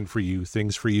planned for you,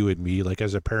 things for you and me." Like,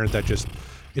 as a parent, that just,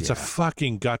 it's a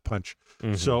fucking gut punch.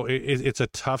 Mm-hmm. So it's a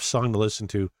tough song to listen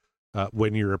to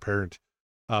when you're a parent.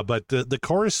 But the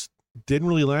chorus didn't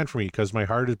really land for me because my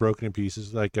heart is broken in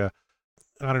pieces. Like, I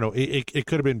don't know, it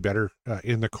could have been better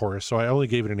in the chorus. So I only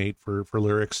gave it an 8 for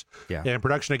lyrics. Yeah. And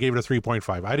production, I gave it a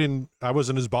 3.5. I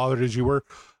wasn't as bothered as you were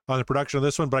on the production of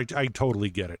this one, but I totally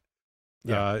get it.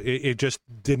 Yeah. It just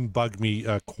didn't bug me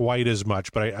quite as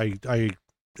much, but I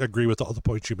agree with all the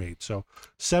points you made. So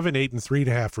 7, 8, and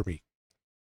 3.5 for me.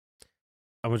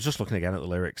 I was just looking again at the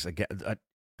lyrics.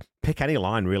 Pick any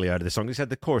line really out of the song. He said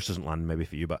the chorus doesn't land maybe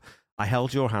for you, but I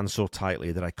held your hand so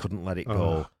tightly that I couldn't let it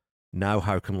go. Now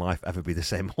how can life ever be the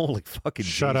same? Holy fucking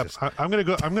Shut Jesus. up. I'm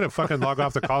gonna fucking log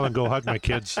off the call and go hug my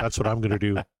kids. That's what I'm gonna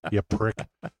do, you prick.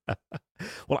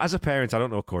 Well, as a parent, I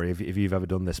don't know, Corey, if you've ever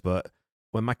done this, but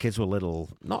when my kids were little,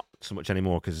 not so much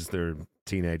anymore because they're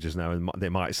teenagers now and they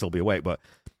might still be awake, but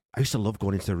I used to love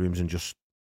going into their rooms and just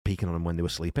peeking on them when they were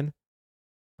sleeping.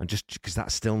 And just because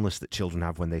that stillness that children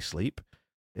have when they sleep,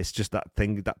 it's just that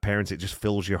thing, that parents, it just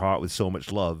fills your heart with so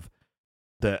much love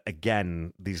that,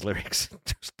 again, these lyrics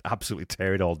just absolutely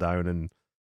tear it all down. And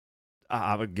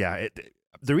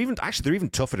they're even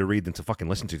tougher to read than to fucking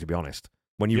listen to be honest.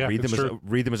 When you read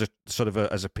them as a sort of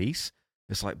as a piece,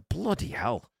 it's like, bloody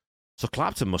hell. So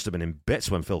Clapton must have been in bits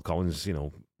when Phil Collins,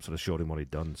 sort of showed him what he'd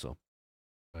done. So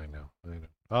I know.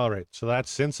 All right, so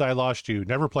that's Since I Lost You,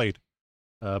 never played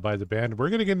by the band. We're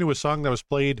going to get into a song that was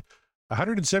played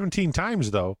 117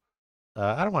 times, though.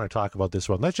 I don't want to talk about this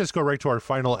one. Let's just go right to our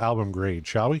final album grade,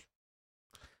 shall we?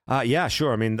 Yeah,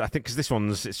 sure. I mean, I think because this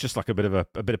one's, it's just like a bit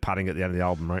of padding at the end of the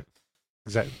album, right?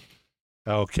 Exactly.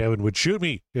 Oh, Kevin would shoot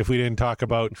me if we didn't talk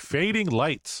about Fading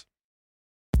Lights.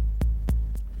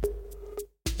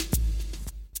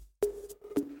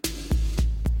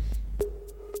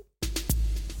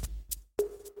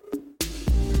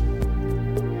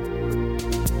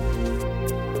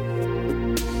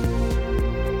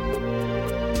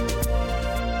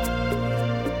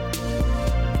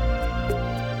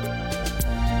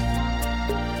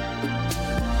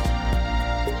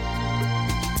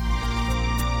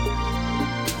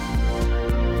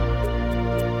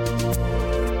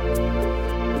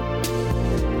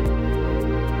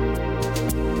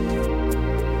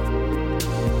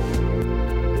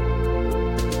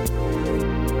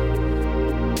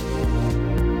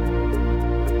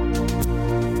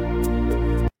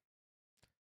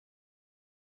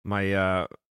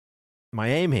 My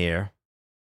aim here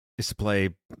is to play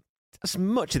as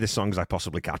much of this song as I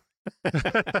possibly can.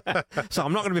 So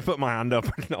I'm not going to be putting my hand up.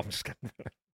 No, I'm just kidding.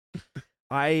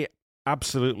 I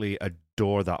absolutely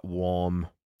adore that warm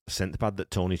synth pad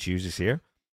that Tony chooses here.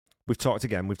 We've talked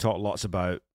lots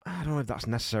about, I don't know if that's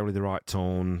necessarily the right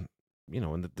tone,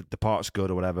 and the part's good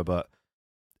or whatever, but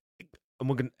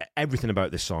everything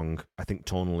about this song, I think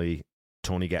tonally,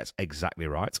 Tony gets exactly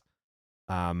right.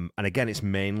 And again, it's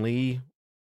mainly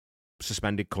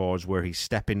suspended chords where he's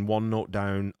stepping one note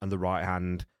down on the right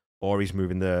hand, or he's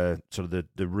moving the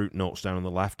root notes down on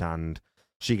the left hand.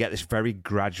 So you get this very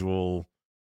gradual,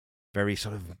 very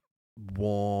sort of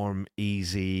warm,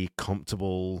 easy,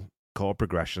 comfortable chord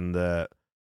progression that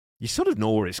you sort of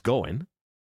know where it's going,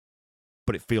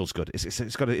 but it feels good.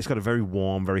 It's got a very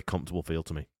warm, very comfortable feel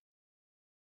to me.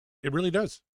 It really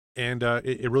does, and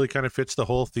it really kind of fits the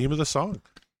whole theme of the song,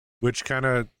 which kind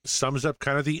of sums up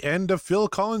kind of the end of Phil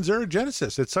Collins' era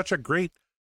Genesis. It's such a great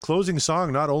closing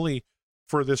song, not only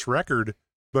for this record,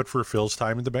 but for Phil's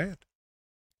time in the band.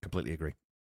 Completely agree.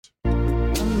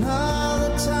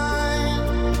 Another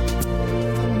time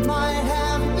it might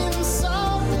have been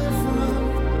so different.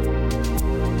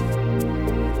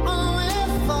 Oh,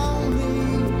 if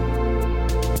only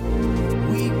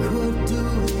we could do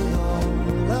it all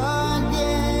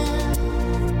again.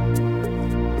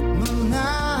 But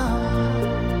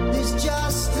now it's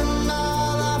just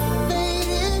another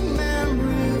fading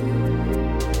memory,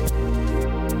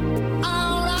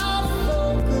 out of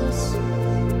focus.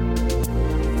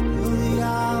 The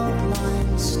outline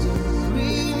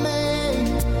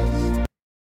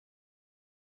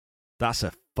That's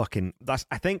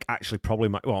I think actually probably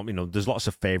there's lots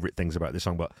of favorite things about this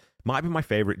song, but might be my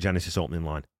favorite Genesis opening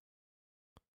line.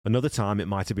 Another time it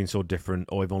might have been so different,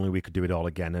 or if only we could do it all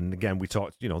again. And again, we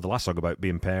talked, the last song about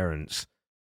being parents.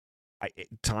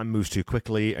 Time moves too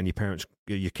quickly, and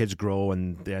your kids grow,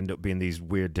 and they end up being these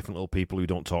weird, different little people who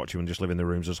don't talk to you and just live in their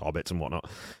rooms as hobbits and whatnot.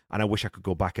 And I wish I could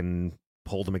go back and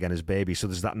hold them again as babies. So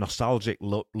there's that nostalgic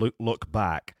look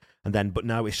back, but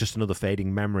now it's just another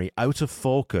fading memory, out of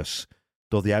focus,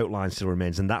 though the outline still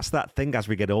remains. And that's that thing as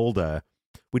we get older.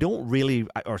 We don't really,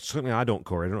 or certainly I don't,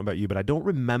 Corey, I don't know about you, but I don't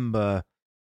remember.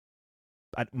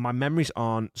 My memories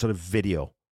aren't sort of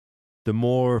video. The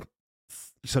more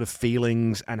sort of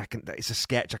feelings, and it's a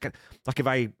sketch.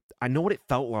 I know what it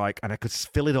felt like, and I could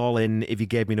fill it all in if you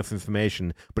gave me enough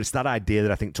information. But it's that idea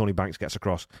that I think Tony Banks gets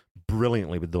across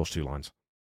brilliantly with those two lines.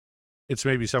 It's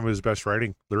maybe some of his best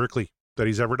writing lyrically that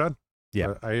he's ever done.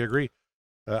 Yeah, I agree.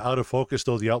 Out of focus,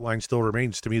 though, the outline still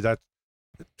remains. To me, that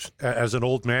as an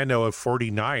old man now of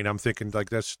 49, I'm thinking like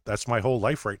that's my whole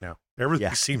life right now.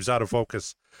 Everything seems out of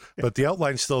focus, but the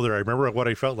outline's still there. I remember what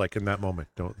I felt like in that moment.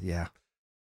 Yeah.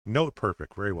 Note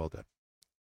perfect. Very well done.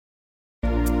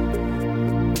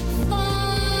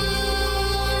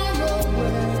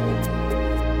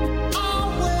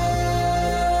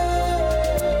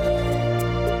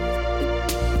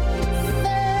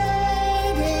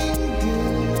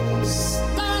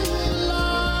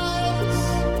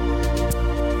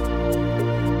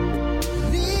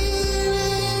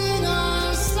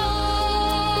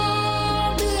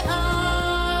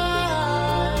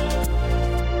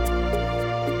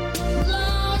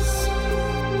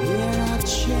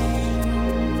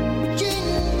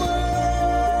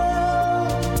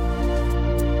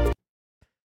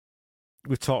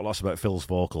 We've talked lots about Phil's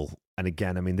vocal, and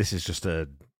again, I mean, this is just a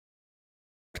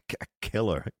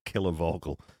killer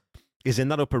vocal. He's in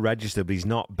that upper register, but he's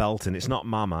not belting. It's not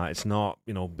Mama. It's not,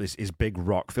 his big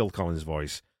rock Phil Collins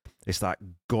voice. It's that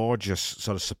gorgeous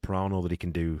sort of soprano that he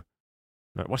can do.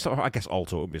 I guess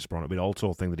alto would be a soprano, but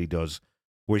alto thing that he does,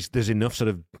 where there's enough sort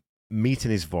of meat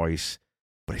in his voice,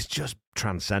 but it's just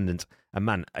transcendent. And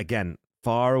man, again,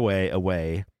 far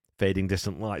away, fading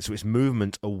distant light. So it's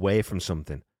movement away from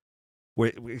something. I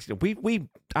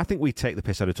think we take the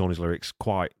piss out of Tony's lyrics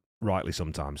quite rightly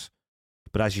sometimes.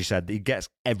 But as you said, he gets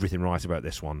everything right about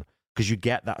this one, because you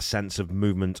get that sense of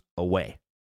movement away,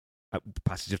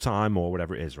 passage of time or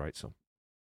whatever it is, right? So,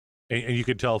 and you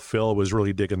could tell Phil was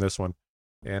really digging this one.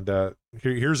 And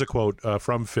here's a quote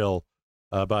from Phil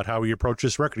about how he approached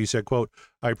this record. He said, quote,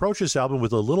 "I approached this album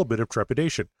with a little bit of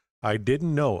trepidation. I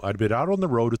didn't know. I'd been out on the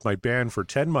road with my band for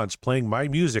 10 months playing my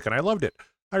music, and I loved it.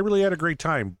 I really had a great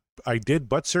time. I did,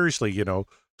 but seriously,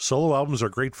 solo albums are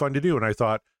great fun to do. And I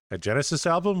thought, a Genesis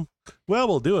album? Well,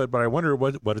 we'll do it, but I wonder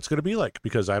what it's going to be like,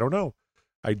 because I don't know.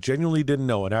 I genuinely didn't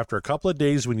know. And after a couple of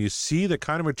days, when you see the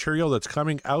kind of material that's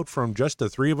coming out from just the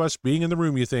three of us being in the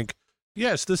room, you think,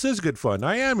 yes, this is good fun.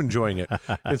 I am enjoying it."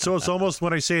 And so it's almost,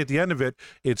 when I say at the end of it,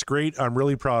 it's great, I'm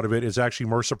really proud of it, it's actually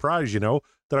more surprised, that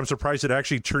I'm surprised it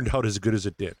actually turned out as good as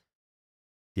it did.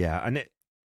 Yeah, and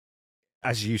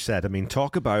as you said, I mean,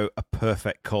 talk about a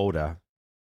perfect coda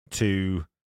to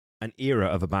an era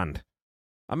of a band.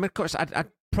 I mean, of course,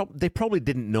 they probably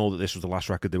didn't know that this was the last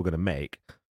record they were going to make.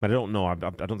 But I don't know. I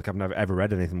don't think I've ever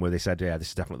read anything where they said, yeah, this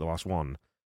is definitely the last one.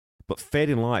 But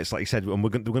Fading Lights, like you said, and we're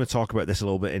going to talk about this a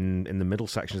little bit in the middle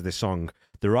sections of this song,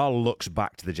 there are looks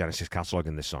back to the Genesis catalog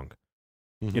in this song.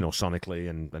 Mm-hmm. Sonically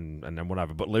and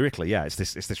whatever. But lyrically, yeah, it's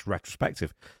this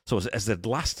retrospective. So as the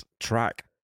last track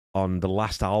on the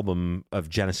last album of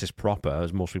Genesis proper,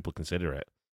 as most people consider it,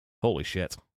 holy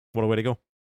shit, what a way to go.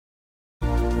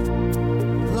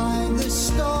 Like the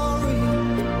story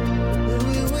that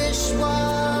we wish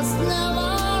was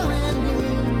never ending.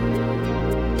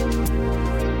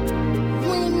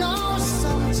 We know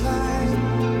sometime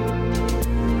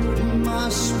we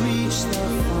must reach the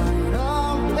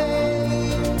final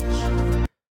page.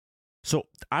 So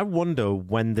I wonder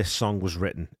when this song was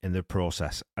written in the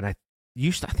process, and I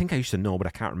think I used to know, but I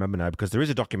can't remember now, because there is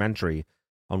a documentary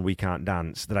on We Can't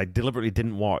Dance that I deliberately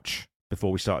didn't watch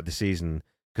before we started the season,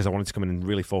 because I wanted to come in and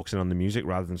really focus in on the music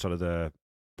rather than sort of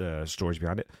the stories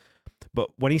behind it. But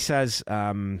when he says,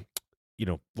 like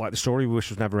the story we wish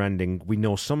was never ending, we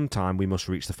know sometime we must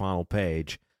reach the final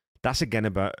page, that's again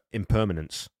about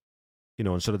impermanence,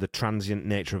 and sort of the transient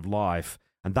nature of life.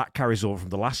 And that carries over from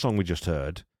the last song we just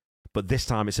heard, but this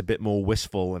time it's a bit more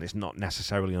wistful and it's not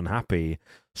necessarily unhappy.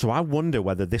 So I wonder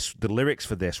whether the lyrics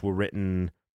for this were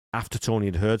written after Tony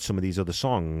had heard some of these other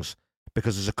songs,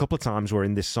 because there's a couple of times where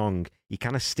in this song he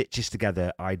kind of stitches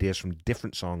together ideas from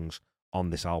different songs on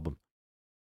this album.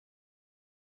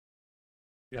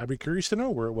 I'd be curious to know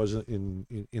where it was in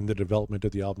the development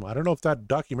of the album. I don't know if that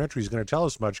documentary is going to tell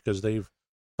us much, because they've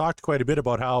talked quite a bit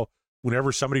about how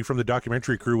whenever somebody from the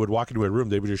documentary crew would walk into a room,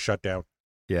 they would just shut down.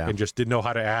 Yeah. And just didn't know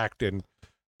how to act. And,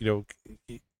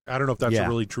 I don't know if that's a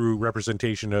really true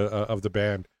representation of the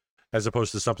band, as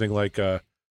opposed to something like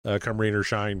Come Rain or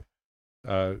Shine,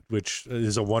 which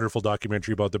is a wonderful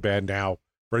documentary about the band now,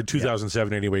 or in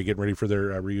 2007 anyway, getting ready for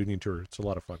their reunion tour. It's a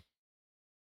lot of fun.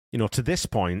 To this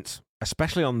point,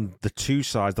 especially on the two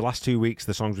sides, the last 2 weeks,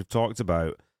 the songs we've talked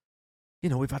about,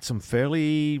 we've had some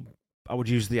fairly, I would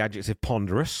use the adjective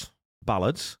ponderous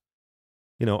ballads,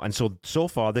 and so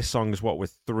far this song is we're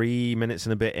 3 minutes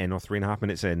and a bit in, or 3.5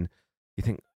 minutes in. You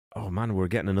think, oh man, we're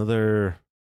getting another,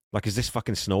 is this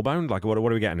fucking Snowbound? What are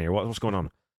we getting here? What's going on?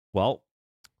 Well,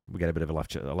 we get a bit of a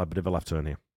left turn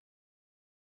here.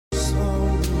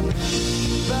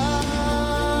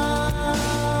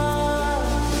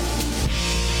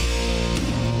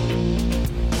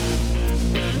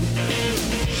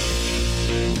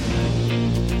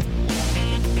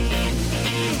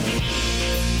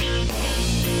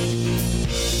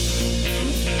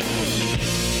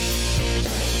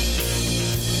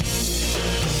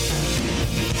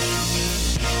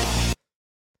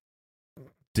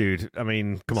 Dude, I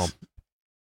mean, come on.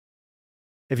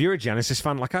 If you're a Genesis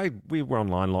fan, we were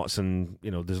online lots, and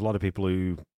there's a lot of people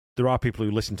there are people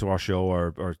who listen to our show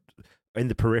or in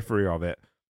the periphery of it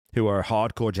who are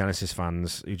hardcore Genesis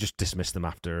fans who just dismiss them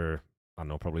after, I don't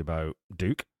know, probably about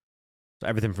Duke. So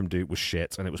everything from Duke was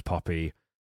shit and it was poppy.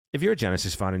 If you're a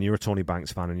Genesis fan and you're a Tony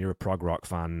Banks fan and you're a prog rock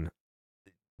fan,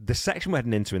 the section we're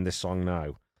heading into in this song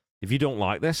now, if you don't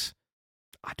like this,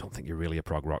 I don't think you're really a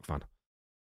prog rock fan.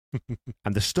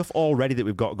 And the stuff already that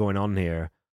we've got going on here,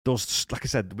 those, like I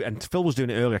said, and Phil was doing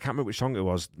it earlier, I can't remember which song it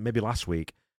was, maybe last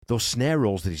week, those snare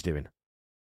rolls that he's doing.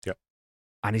 Yep.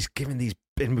 And he's giving these,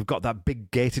 and we've got that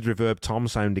big gated reverb tom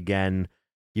sound again.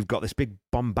 You've got this big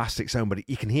bombastic sound, but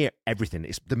you can hear everything.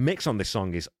 The mix on this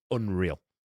song is unreal.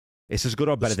 It's as good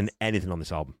or better than anything on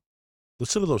this album.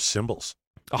 Listen to those cymbals.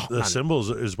 Oh, the cymbals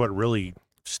is what really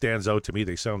stands out to me.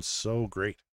 They sound so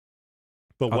great.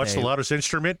 But what's the loudest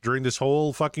instrument during this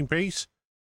whole fucking piece?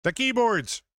 The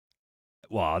keyboards.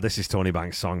 Wow, this is Tony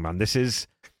Banks' song, man. This is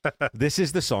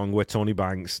the song where Tony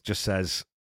Banks just says,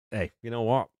 hey, you know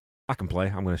what? I can play.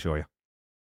 I'm going to show you.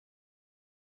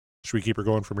 Should we keep her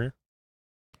going from here?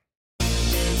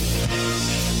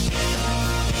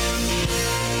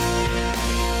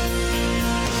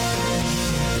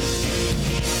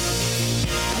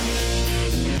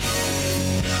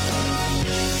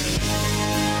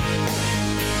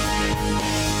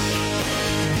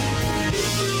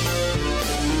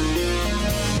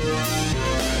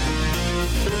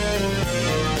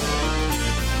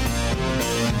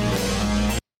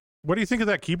 What do you think of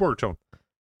that keyboard tone?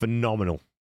 Phenomenal.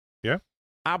 Yeah?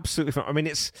 Absolutely phenomenal. I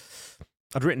mean,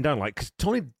 I'd written down, because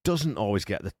Tony doesn't always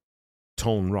get the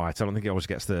tone right. I don't think he always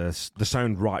gets the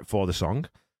sound right for the song.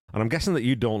 And I'm guessing that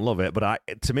you don't love it, but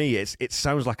to me, it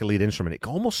sounds like a lead instrument. It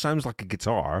almost sounds like a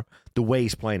guitar, the way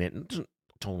he's playing it.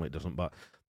 Totally it doesn't, but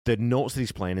the notes that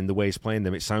he's playing and the way he's playing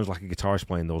them, it sounds like a guitarist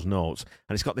playing those notes.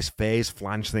 And it's got this phase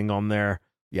flange thing on there.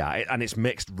 Yeah, and it's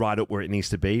mixed right up where it needs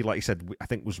to be. Like you said, I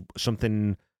think was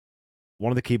something,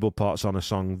 one of the keyboard parts on a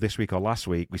song this week or last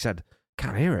week, we said,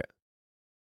 can't hear it.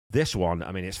 This one,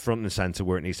 I mean, it's front and center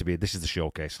where it needs to be. This is the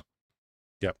showcase.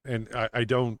 Yep, and I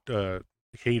don't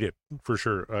hate it for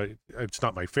sure. It's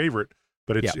not my favorite,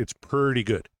 but it's pretty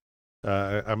good.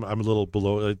 I'm a little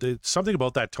below. Something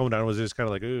about that tone down was just kind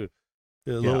of like a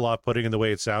little off-putting in the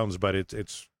way it sounds, but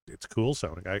it's cool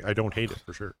sounding. I don't hate it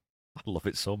for sure. I love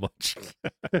it so much.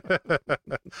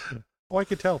 Oh, I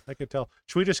could tell.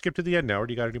 Should we just skip to the end now, or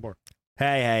do you got any more?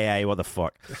 Hey, what the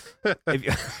fuck?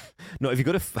 If you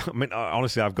go to, I mean,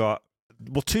 honestly, I've got,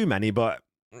 too many, but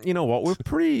you know what?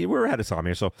 We're ahead of time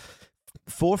here. So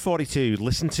 442,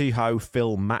 listen to how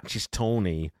Phil matches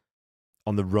Tony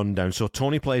on the rundown. So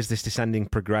Tony plays this descending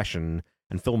progression,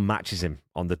 and Phil matches him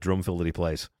on the drum fill that he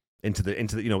plays into the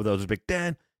with those big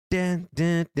dan, dan,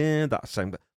 dan, dan, that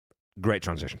sound. Great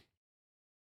transition.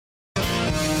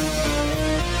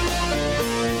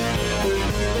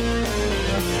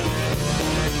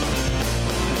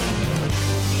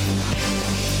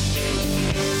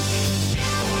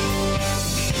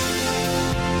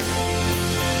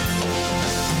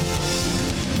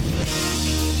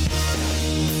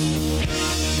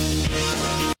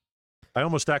 I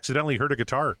almost accidentally heard a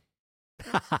guitar.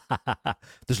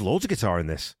 There's loads of guitar in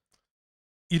this.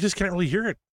 You just can't really hear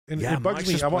it. And it bugs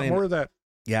me. I want more of that.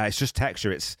 Yeah, it's just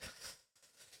texture.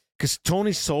 because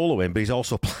Tony's soloing, but he's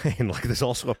also playing, like, there's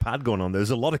also a pad going on.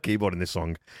 There's a lot of keyboard in this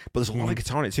song, but there's a lot of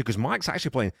guitar in it too, because Mike's actually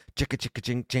playing chicka chicka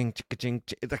ching ching chicka ching.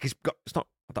 Like, he's got, it's not,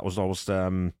 that was almost,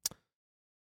 if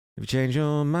you change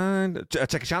your mind,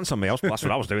 take a chance on me. That's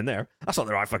what I was doing there. That's not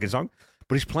the right fucking song.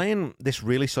 But he's playing this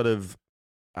really sort of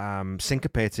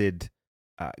syncopated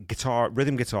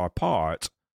rhythm guitar part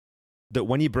that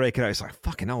when you break it out, it's like,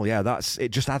 fucking hell, yeah, it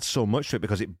just adds so much to it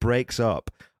because it breaks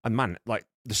up. And man, like,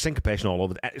 the syncopation all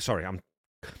over.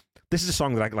 This is a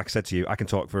song that, like I said to you, I can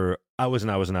talk for hours and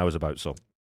hours and hours about. So,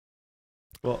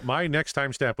 well, my next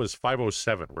timestamp was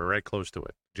 5:07. We're right close to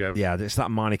it. Jeff. Yeah, it's that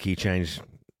minor key change.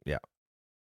 Yeah.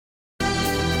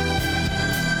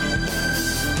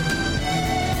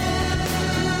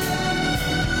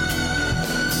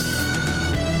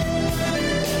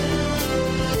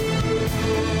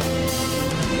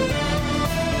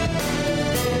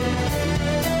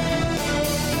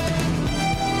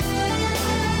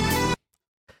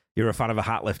 You're a fan of a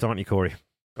hat lift, aren't you, Corey?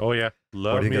 Oh, yeah.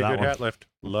 Love me a good hat lift.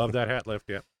 Love that hat lift,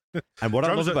 yeah. And what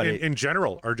I love about it... in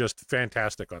general, are just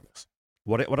fantastic on this.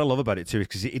 What I love about it, too, is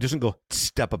because he doesn't go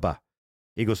step-a-ba.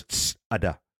 He goes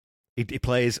tss-a-da. He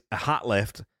plays a hat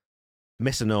lift,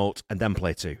 miss a note, and then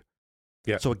play two.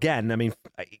 Yeah. So, again, I mean,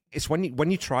 it's when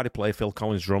you try to play Phil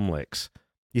Collins drum licks,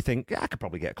 you think, yeah, I could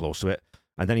probably get close to it.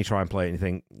 And then you try and play it, and you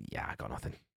think, yeah, I got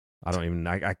nothing.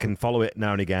 I can follow it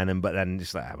now and again, but then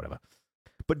just like, whatever.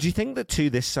 But do you think that too,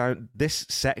 this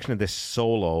section of this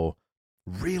solo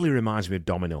really reminds me of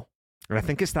Domino? And I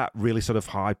think it's that really sort of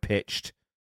high-pitched,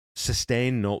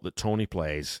 sustained note that Tony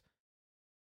plays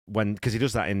because he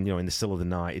does that in the Still of the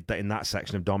Night. In that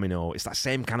section of Domino, it's that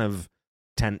same kind of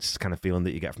tense kind of feeling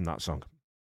that you get from that song.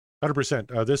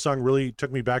 100%. This song really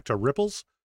took me back to Ripples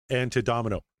and to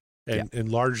Domino, and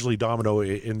largely Domino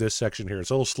in this section here. It's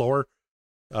a little slower.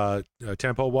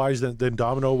 Tempo wise than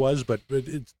Domino was, but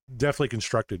it's definitely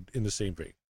constructed in the same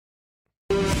vein.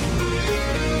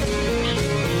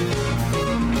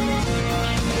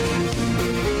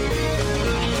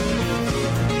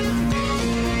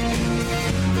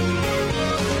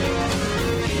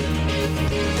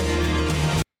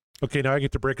 Okay, now I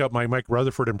get to break up my Mike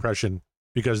Rutherford impression,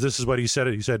 because this is what he said.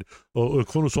 He said, it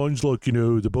kind of sounds like,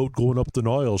 the boat going up the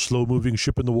Nile, slow-moving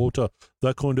ship in the water,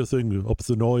 that kind of thing, up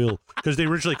the Nile. Because they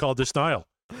originally called this Nile.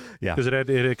 Yeah. Because it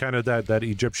had kind of that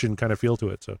Egyptian kind of feel to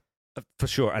it. So for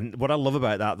sure. And what I love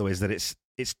about that, though, is that it's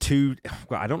two...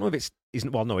 Well, I don't know if he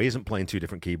isn't playing two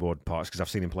different keyboard parts, because I've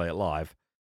seen him play it live,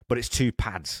 but it's two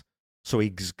pads. So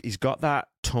he's got that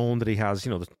tone that he has,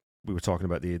 we were talking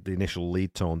about the initial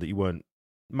lead tone that you weren't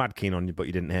mad keen on, but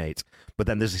you didn't hate. But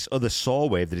then there's this other saw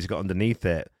wave that he's got underneath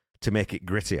it to make it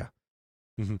grittier.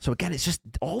 Mm-hmm. So again, it's just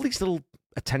all these little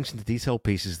attention to detail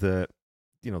pieces that,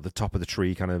 the top of the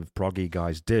tree kind of proggy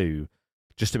guys do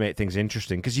just to make things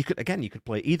interesting. Because you could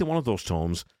play either one of those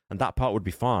tones and that part would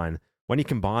be fine. When you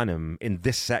combine them in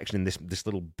this section, in this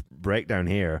little breakdown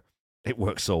here, it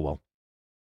works so well.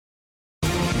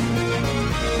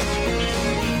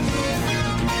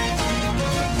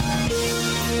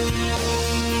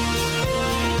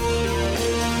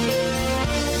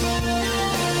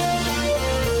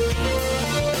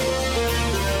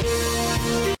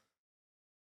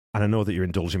 And I know that you're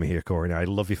indulging me here, Corey. I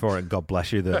love you for it, and God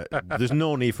bless you. There's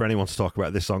no need for anyone to talk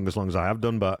about this song as long as I have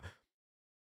done. But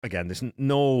again, there's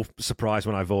no surprise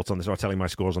when I vote on this or tell you my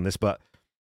scores on this. But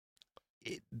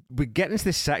we're getting to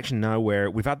this section now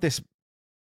where we've had this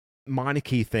minor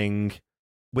key thing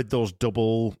with those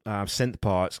double synth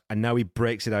parts, and now he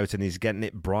breaks it out and he's getting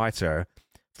it brighter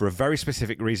for a very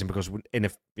specific reason. Because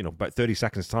in about 30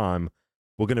 seconds' time,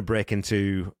 we're going to break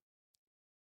into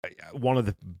one of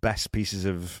the best pieces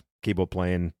of keyboard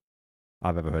playing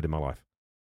I've ever heard in my life.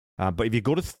 But if you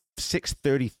go to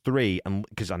 6:33, and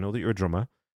because I know that you're a drummer,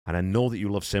 and I know that you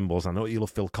love cymbals, I know that you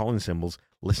love Phil Collins cymbals,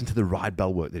 listen to the ride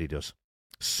bell work that he does.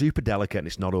 Super delicate, and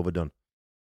it's not overdone.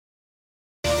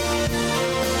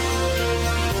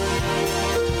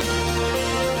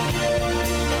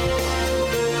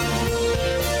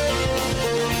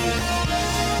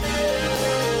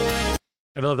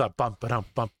 I love that bump,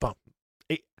 bump, bump, bump.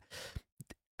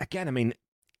 Again, I mean,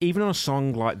 even on a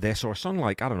song like this, or a song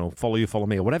like, I don't know, Follow You, Follow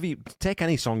Me, or whatever, take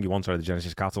any song you want out of the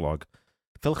Genesis catalogue,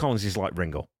 Phil Collins is like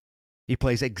Ringo. He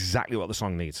plays exactly what the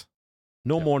song needs.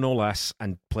 No more, no less,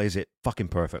 and plays it fucking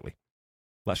perfectly.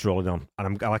 Let's roll it on.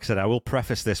 And like I said, I will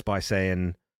preface this by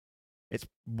saying it's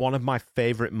one of my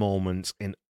favourite moments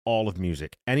in all of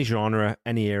music. Any genre,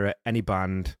 any era, any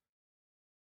band.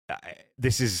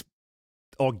 This is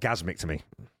orgasmic to me.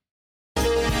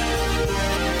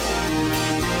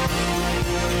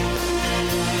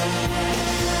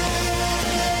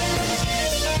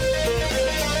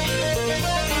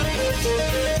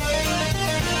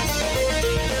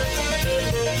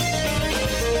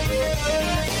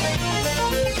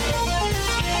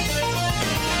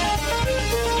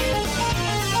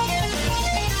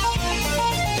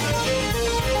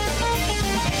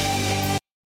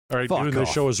 right, Fuck doing this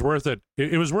off. show is worth it.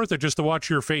 It was worth it just to watch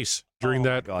your face during Oh,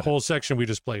 my that God. whole section we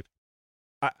just played.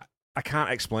 I can't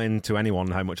explain to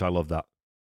anyone how much I love that.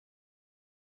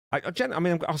 I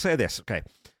mean, I'll say this, okay.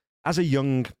 As a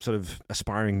young, sort of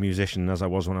aspiring musician, as I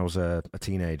was when I was a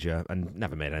teenager, and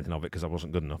never made anything of it because I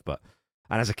wasn't good enough, and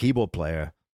as a keyboard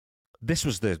player, this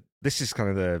is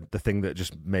kind of the thing that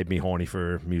just made me horny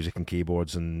for music and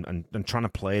keyboards and trying to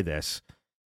play this.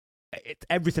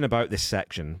 Everything about this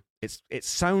section, it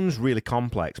sounds really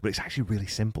complex, but it's actually really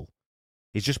simple.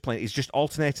 He's just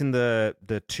alternating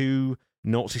the two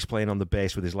notes he's playing on the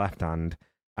bass with his left hand,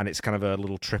 and it's kind of a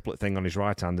little triplet thing on his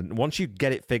right hand. And once you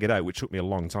get it figured out, which took me a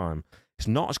long time, it's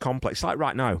not as complex. It's like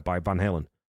Right Now by Van Halen.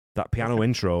 That piano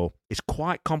intro is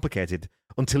quite complicated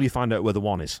until you find out where the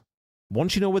one is.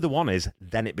 Once you know where the one is,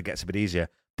 then it gets a bit easier.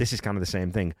 This is kind of the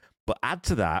same thing. But add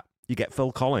to that, you get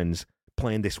Phil Collins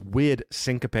playing this weird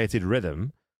syncopated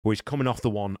rhythm where he's coming off the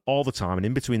one all the time and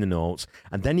in between the notes.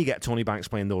 And then you get Tony Banks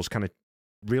playing those kind of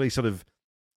really sort of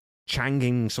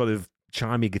changing, sort of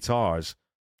chimey guitars.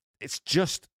 It's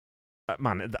just,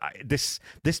 man, this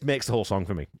makes the whole song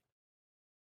for me.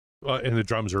 And the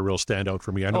drums are a real standout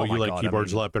for me. I know you like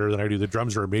keyboards a lot better than I do. The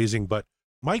drums are amazing, but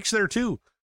Mike's there too.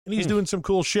 And he's doing some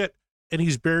cool shit. And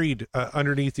he's buried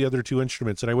underneath the other two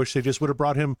instruments. And I wish they just would have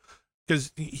brought him,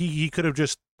 because he could have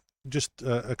just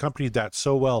accompanied that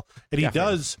so well. And he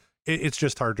does. It's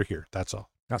just hard to hear. That's all.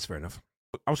 That's fair enough.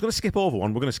 I was going to skip over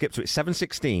one. We're going to skip to it.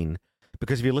 7/16,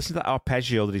 because if you listen to that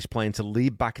arpeggio that he's playing to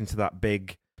lead back into that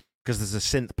big, because there's a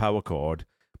synth power chord,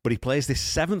 but he plays this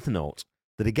seventh note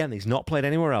that, again, he's not played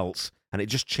anywhere else, and it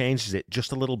just changes it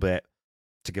just a little bit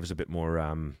to give us a bit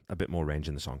more range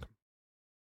in the song.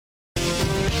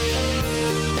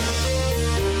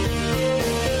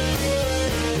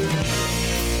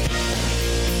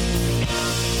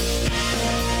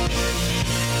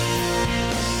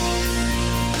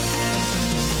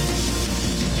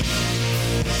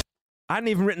 I hadn't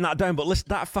even written that down, but listen,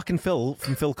 that fucking Phil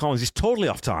from Phil Collins is totally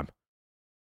off time.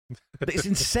 But it's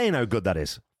insane how good that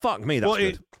is. Fuck me, that's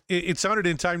good. It sounded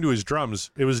in time to his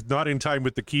drums. It was not in time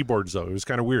with the keyboards, though. It was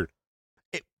kind of weird.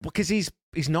 Because he's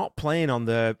not playing on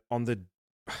the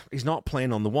he's not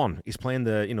playing on the one. He's playing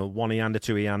the, you know, one Eander,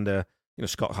 two Eander. You know,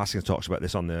 Scott Haskins talks about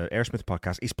this on the Aerosmith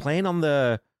podcast. He's playing on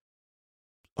the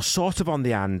sort of on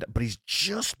the and, but he's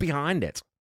just behind it.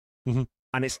 Mm-hmm.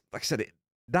 And it's like I said,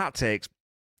 that takes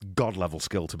god level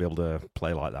skill to be able to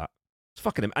play like that. It's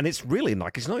fucking him, and it's really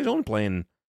like he's only playing,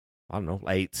 I don't know,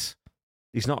 eights.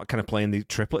 He's not kind of playing the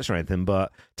triplets or anything,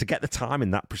 but to get the timing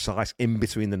that precise in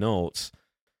between the notes,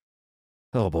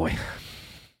 oh boy.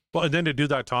 Well, and then to do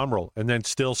that tom roll and then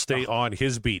still stay on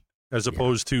his beat as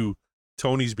opposed to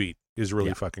Tony's beat is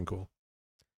really fucking cool.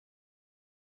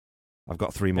 I've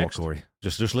got three more, Next. Corey.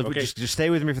 Just stay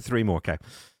with me for three more, okay?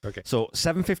 Okay. So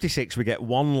 7:56, we get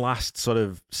one last sort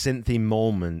of synthy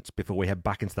moment before we head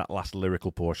back into that last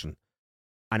lyrical portion.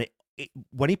 And it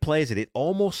when he plays it, it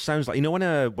almost sounds like, you know, when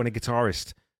a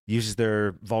guitarist uses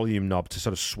their volume knob to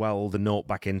sort of swell the note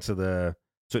back into the,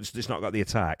 so it's not got the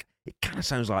attack. It kind of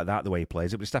sounds like that the way he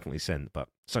plays it, but it's definitely synth, but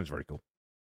it sounds very cool.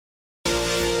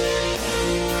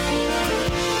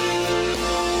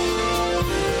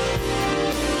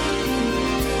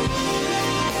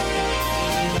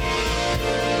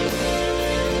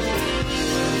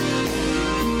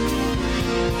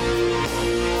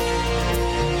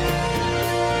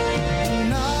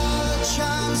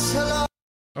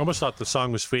 I almost thought the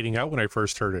song was fading out when I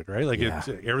first heard it, right? Like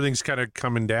everything's kind of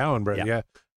coming down, but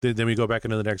then we go back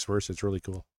into the next verse. It's really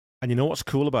cool. And you know what's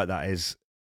cool about that is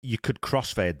you could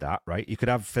crossfade that, right? You could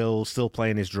have Phil still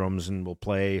playing his drums and we'll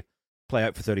play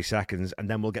out for 30 seconds and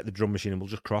then we'll get the drum machine and we'll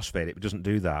just crossfade it. It doesn't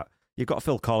do that. You've got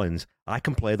Phil Collins. I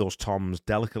can play those toms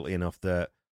delicately enough that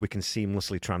we can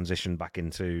seamlessly transition back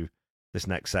into this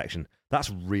next section.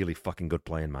 That's really fucking good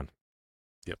playing, man.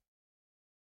 Yep.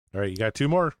 All right, you got two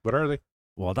more. What are they?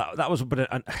 Well, that was,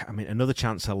 but I mean, another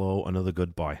chance, hello, another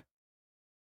goodbye.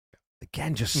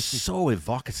 Again, just so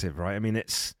evocative, right? I mean,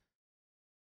 it's,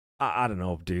 I don't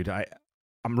know, dude.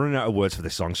 I'm running out of words for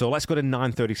this song. So let's go to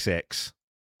 9:36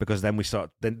 because then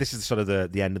this is sort of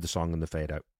the end of the song and the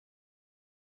fade out.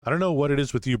 I don't know what it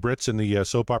is with you Brits in the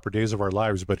soap opera Days of Our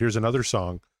Lives, but here's another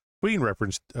song. Queen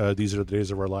referenced These Are the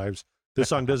Days of Our Lives. This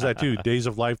song does that too. Days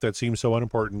of life that seem so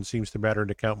unimportant seems to matter and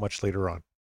to count much later on.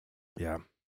 Yeah.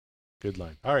 Good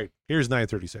line. All right, here's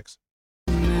 9:36.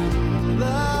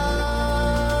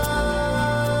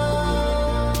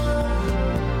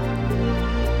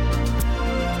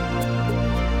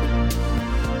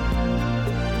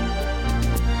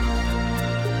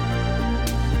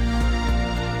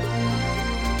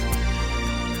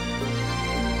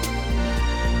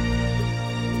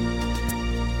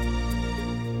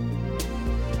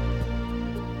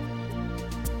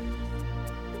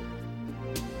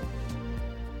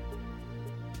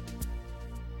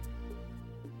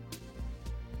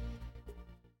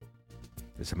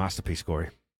 It's a masterpiece, Corey.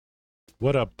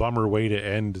 What a bummer way to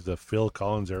end the Phil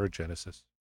Collins era Genesis.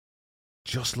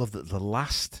 Just love that the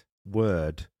last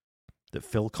word that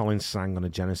Phil Collins sang on a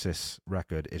Genesis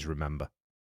record is remember.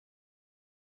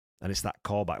 And it's that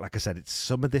callback. Like I said,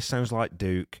 some of this sounds like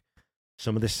Duke.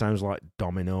 Some of this sounds like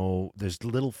Domino. There's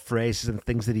little phrases and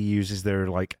things that he uses that are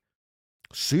like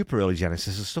super early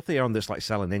Genesis. There's stuff there on that's like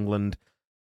Selling England.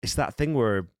 It's that thing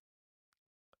where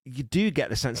you do get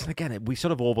the sense, and again, we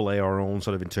sort of overlay our own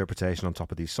sort of interpretation on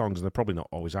top of these songs, and they're probably not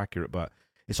always accurate, but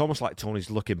it's almost like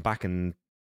Tony's looking back and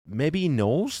maybe he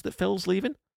knows that Phil's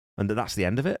leaving and that's the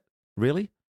end of it, really.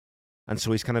 And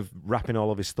so he's kind of wrapping all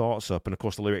of his thoughts up, and of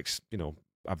course the lyrics,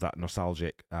 have that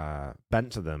nostalgic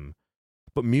bent to them.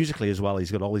 But musically as well,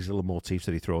 he's got all these little motifs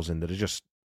that he throws in that are just,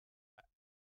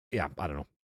 I don't know.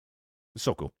 It's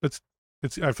so cool.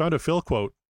 I found a Phil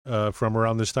quote from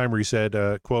around this time where he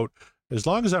said, quote, "As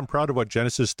long as I'm proud of what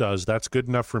Genesis does, that's good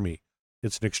enough for me.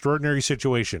 It's an extraordinary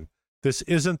situation. This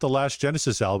isn't the last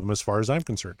Genesis album as far as I'm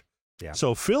concerned." Yeah.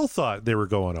 So Phil thought they were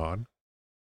going on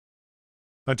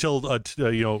until,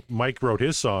 Mike wrote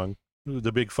his song,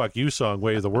 the big fuck you song,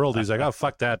 Way of the World. He's like, oh,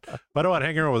 fuck that. I don't want to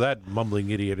hang around with that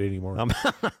mumbling idiot anymore.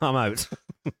 I'm out.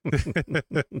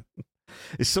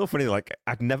 It's so funny. Like,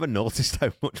 I'd never noticed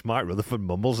how much Mike Rutherford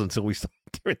mumbles until we started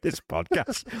doing this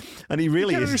podcast, and he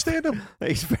really is. Understand him.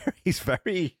 He's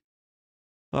very.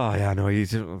 Oh yeah, no.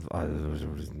 He's. You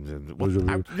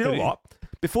know what?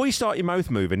 Before you start your mouth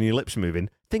moving and your lips moving,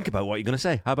 think about what you're going to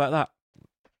say. How about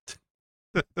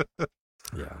that?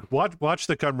 Yeah. Watch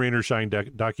the Come Rain or Shine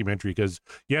documentary, because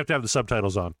you have to have the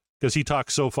subtitles on, because he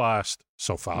talks so fast.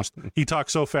 He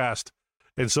talks so fast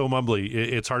and so mumbly.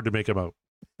 It's hard to make him out.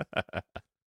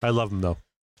 I love him though.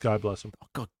 God bless him.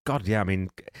 Oh, God, yeah. I mean,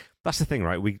 that's the thing,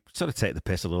 right? We sort of take the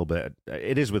piss a little bit.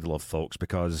 It is with love, folks,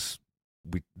 because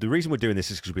the reason we're doing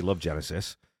this is because we love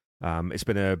Genesis. It's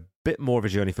been a bit more of a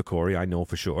journey for Corey, I know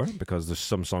for sure, because there's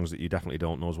some songs that you definitely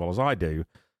don't know as well as I do.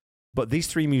 But these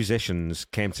three musicians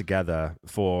came together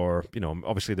for,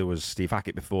 obviously there was Steve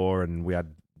Hackett before, and we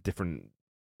had different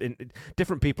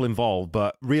people involved,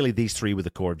 but really these three were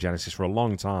the core of Genesis for a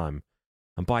long time.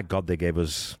 And by God, they gave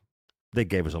us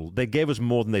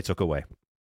more than they took away.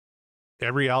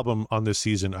 Every album on this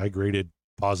season I graded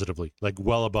positively, like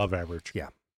well above average. Yeah.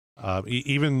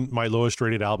 Even my lowest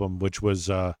rated album, which was,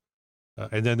 and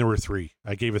then there were three,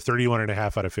 I gave a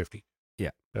 31.5 out of 50.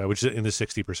 Yeah. Which is in the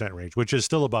 60% range, which is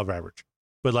still above average.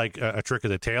 But like A Trick of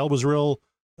the Tail was real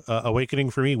awakening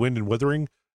for me, Wind and Withering.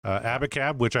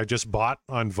 Abacab, which I just bought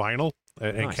on vinyl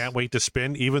and Nice. can't wait to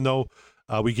spin, even though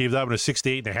we gave that one a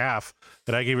 68.5,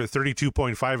 and I gave it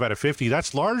 32.5 out of 50.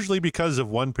 That's largely because of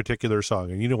one particular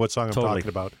song, and you know what song I'm Totally. talking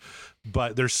about.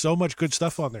 But there's so much good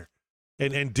stuff on there.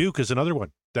 And Duke is another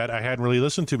one that I hadn't really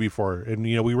listened to before. And,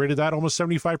 we rated that almost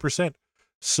 75%.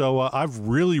 So I've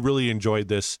really, really enjoyed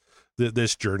this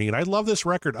journey. And I love this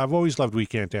record. I've always loved We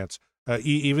Can't Dance.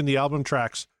 Even the album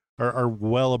tracks are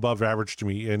well above average to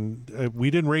me. And we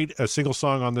didn't rate a single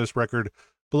song on this record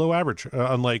below average,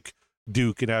 unlike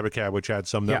Duke and Abacab, which had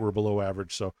some that were below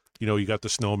average. So, you got the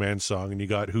Snowman song and you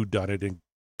got Who Done It and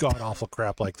god-awful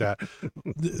crap like that.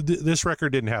 This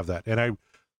record didn't have that. And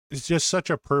it's just such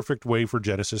a perfect way for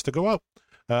Genesis to go out.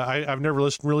 I've never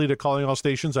listened really to Calling All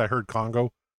Stations. I heard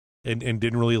Congo and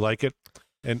didn't really like it.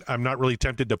 And I'm not really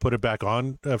tempted to put it back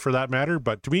on for that matter.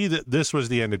 But to me, this was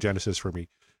the end of Genesis for me.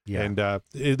 Yeah. And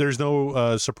there's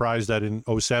no surprise that in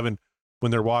 2007,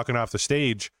 when they're walking off the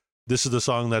stage, this is the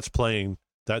song that's playing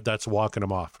that's walking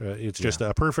them off. It's just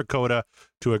a perfect coda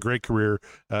to a great career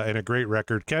and a great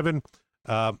record. Kevin,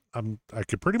 I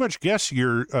could pretty much guess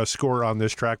your score on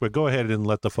this track, but go ahead and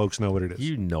let the folks know what it is.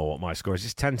 You know what my score is.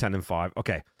 It's 10, 10, and 5.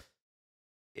 Okay.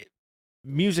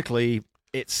 Musically,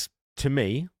 to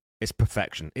me, it's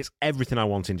perfection. It's everything I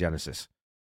want in Genesis.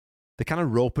 They kind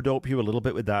of rope-a-dope you a little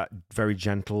bit with that very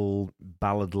gentle,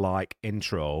 ballad-like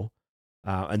intro,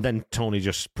 and then Tony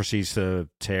just proceeds to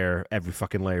tear every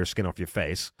fucking layer of skin off your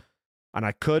face. And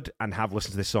I could and have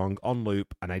listened to this song on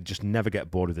loop, and I just never get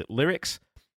bored with it. Lyrics,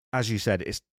 as you said,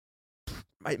 it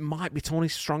might be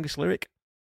Tony's strongest lyric.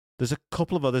 There's a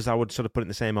couple of others I would sort of put in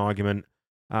the same argument.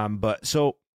 But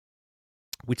so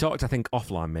we talked, I think,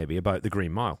 offline maybe about The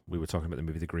Green Mile. We were talking about the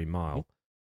movie The Green Mile.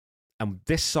 And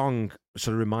this song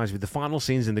sort of reminds me of the final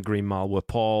scenes in The Green Mile where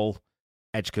Paul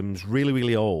Edgecombe's really,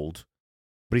 really old,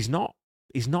 but he's not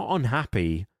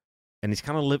unhappy, and he's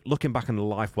kind of looking back on the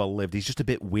life well lived. He's just a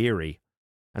bit weary.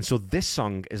 And so this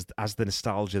song has the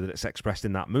nostalgia that it's expressed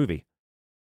in that movie.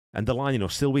 And the line,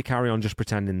 still we carry on just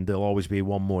pretending there'll always be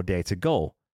one more day to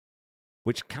go,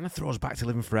 which kind of throws back to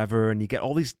Living Forever, and you get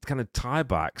all these kind of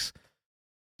tiebacks.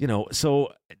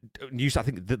 so I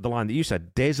think the line that you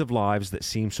said, days of lives that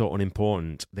seem so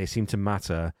unimportant, they seem to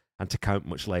matter and to count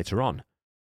much later on.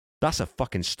 That's a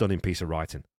fucking stunning piece of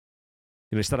writing.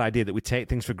 It's that idea that we take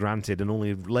things for granted and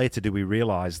only later do we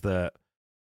realize that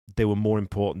they were more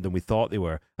important than we thought they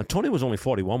were. And Tony was only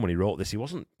 41 when he wrote this. He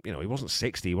wasn't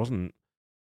 60. He wasn't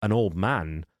an old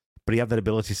man, but he had that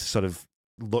ability to sort of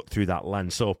look through that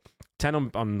lens. So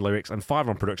 10 on lyrics and 5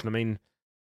 on production. I mean,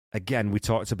 again, we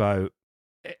talked about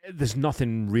there's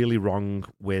nothing really wrong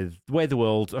with Way the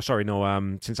World.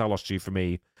 Since I Lost You, for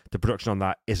me, the production on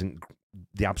that isn't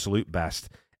the absolute best.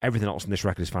 Everything else on this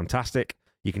record is fantastic.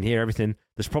 You can hear everything.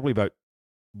 There's probably about,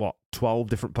 12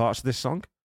 different parts of this song,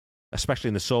 especially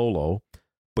in the solo,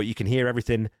 but you can hear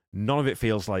everything. None of it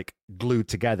feels like glued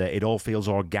together. It all feels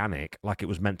organic, like it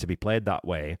was meant to be played that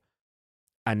way.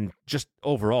 And just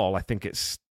overall, I think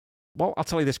it's, I'll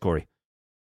tell you this, Corey.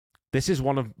 This is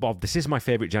this is my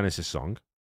favorite Genesis song.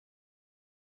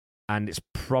 And it's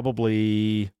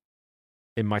probably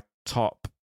in my top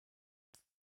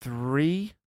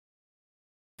 3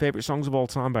 favorite songs of all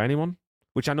time by anyone,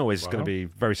 which I know is going to be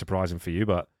very surprising for you,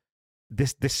 but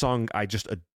this song, I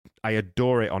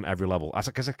adore it on every level. As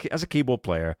a keyboard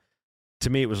player, to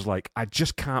me, it was like, I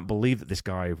just can't believe that this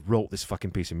guy wrote this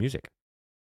fucking piece of music.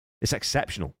 It's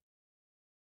exceptional.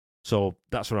 So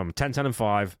that's what I'm 10, 10, and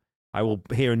 5. I will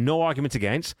hear no argument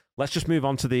against. Let's just move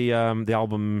on to the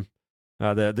album,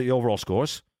 the overall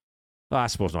scores. I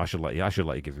suppose I should let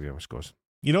you give your scores.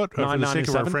 You know what? 9, for the 9, sake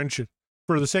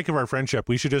of our friendship,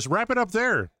 we should just wrap it up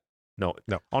there. No.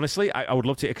 Honestly, I would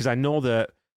love to, because I know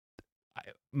that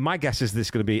my guess is this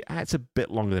is going to be, it's a bit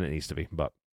longer than it needs to be,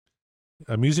 but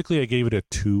musically, I gave it a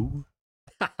 2.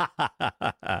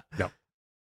 No.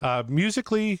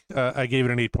 Musically, I gave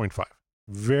it an 8.5.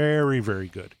 Very, very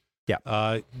good.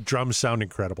 Yeah. Drums sound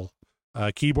incredible.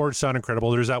 Keyboards sound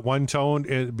incredible. There's that one tone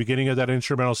at the beginning of that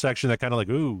instrumental section that kind of like,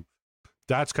 ooh,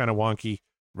 that's kind of wonky.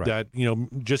 Right. That,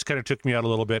 just kind of took me out a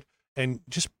little bit. And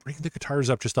just bring the guitars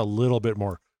up just a little bit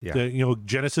more. Yeah.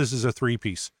 Genesis is a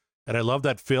 3-piece. And I love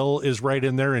that Phil is right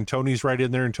in there and Tony's right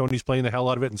in there and Tony's playing the hell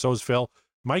out of it and so is Phil.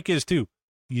 Mike is too.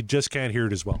 You just can't hear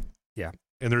it as well. Yeah.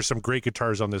 And there's some great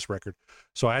guitars on this record.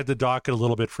 So I had to dock it a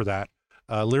little bit for that.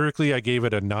 Lyrically, I gave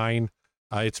it a 9.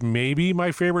 It's maybe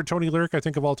my favorite Tony lyric, I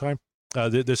think, of all time.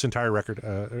 This entire record,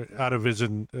 out of his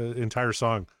entire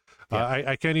song. Yeah.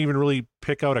 I can't even really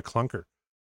pick out a clunker.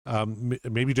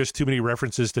 Maybe just too many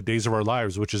references to Days of Our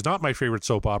Lives, which is not my favorite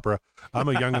soap opera. I'm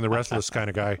a Young and the Restless kind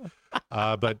of guy.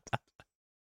 But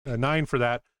a 9 for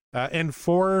that. And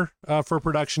 4 for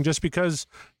production, just because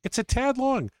it's a tad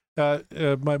long.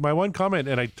 My one comment,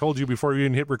 and I told you before we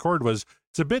even hit record, was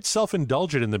it's a bit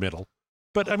self-indulgent in the middle.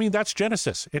 But I mean, that's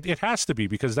Genesis. It has to be,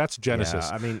 because that's Genesis.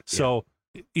 Yeah, I mean, so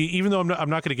even though I'm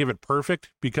not going to give it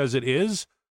perfect, because it is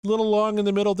a little long in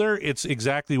the middle there, it's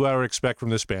exactly what I would expect from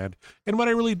this band and what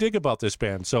I really dig about this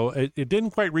band. So it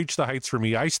didn't quite reach the heights for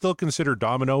me. I still consider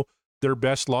Domino their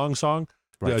best long song,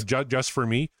 right. Just for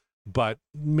me. But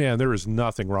man, there is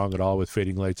nothing wrong at all with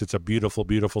Fading Lights. It's a beautiful,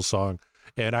 beautiful song.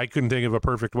 And I couldn't think of a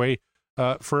perfect way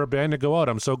for a band to go out.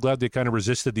 I'm so glad they kind of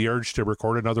resisted the urge to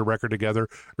record another record together,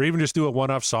 or even just do a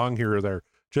one-off song here or there.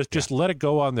 Just let it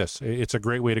go on this. It's a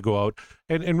great way to go out,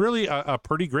 and really a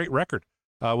pretty great record.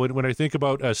 When I think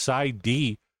about side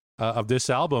D of this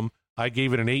album, I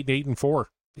gave it an 8, 8, and 4.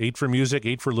 8 for music,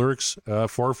 8 for lyrics, 4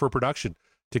 for production,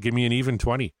 to give me an even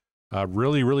 20.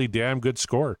 Really, really damn good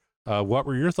score. What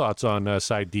were your thoughts on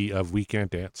side D of We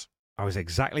Can't Dance? I was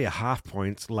exactly a half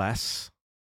point less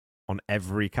on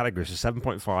every category. So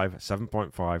 7.5,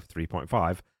 7.5, 3.5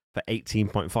 for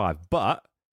 18.5. But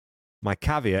my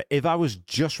caveat, if I was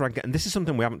just ranking, and this is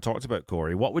something we haven't talked about,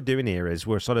 Corey, what we're doing here is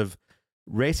we're sort of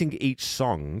rating each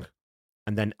song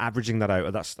and then averaging that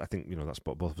out. I think, that's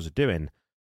what both of us are doing.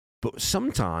 But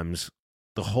sometimes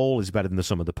the whole is better than the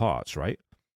sum of the parts, right?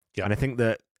 Yeah. And I think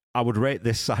that I would rate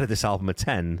this side of this album a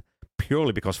 10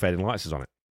 purely because Fading Lights is on it.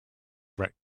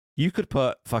 Right. You could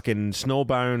put fucking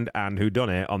Snowbound and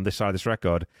Whodunit on this side of this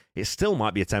record. It still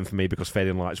might be a 10 for me because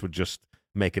Fading Lights would just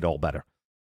make it all better.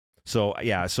 So,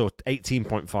 yeah,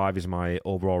 18.5 is my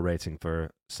overall rating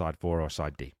for side 4 or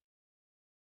side D.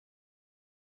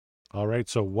 All right.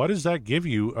 So what does that give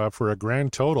you for a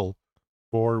grand total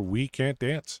for We Can't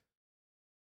Dance?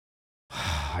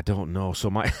 I don't know. So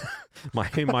my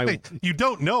you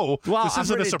don't know. Well, this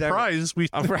isn't a surprise.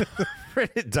 I've written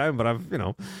it down, but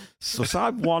so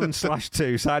side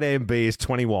 1/2, side A and B is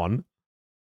 21,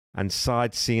 and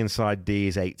side C and side D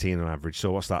is 18 on average.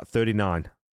 So what's that? 39.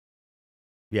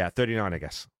 Yeah, 39, I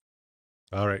guess.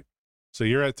 All right. So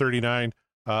you're at 39.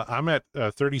 I'm at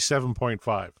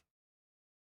 37.5.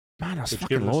 Man, that's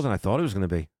fucking lower than I thought it was going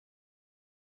to be.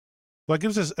 Well, it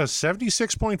gives us a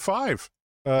 76.5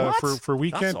 for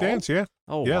Weekend That's Dance. all? Yeah.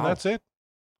 Oh, Yeah, wow. that's it.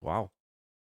 Wow.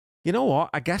 You know what?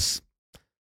 I guess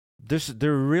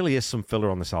there really is some filler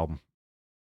on this album.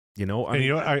 You know,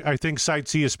 I think Side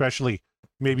C especially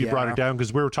maybe brought Yeah. it down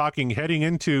because we were talking heading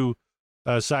into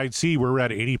Side C, we're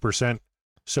at 80%.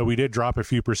 So we did drop a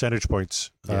few percentage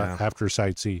points Yeah. after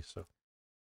Side C.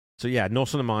 So yeah, No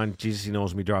Son of Mine, Jesus He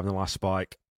Knows Me, Driving the Last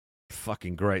Spike,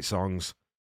 fucking great songs.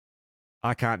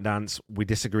 I Can't Dance. We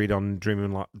disagreed on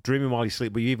Dreaming While You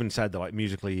Sleep, but you even said that like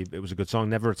musically it was a good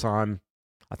song. Never a Time,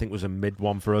 I think was a mid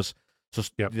one for us. So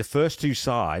Yep. the first two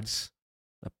sides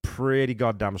are pretty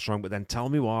goddamn strong. But then Tell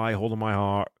Me Why, Hold on My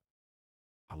Heart,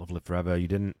 I Love Live Forever. You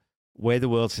didn't Weigh the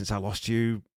World Since I Lost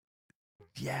You.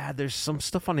 Yeah, there's some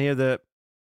stuff on here that,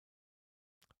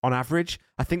 on average,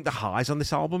 I think the highs on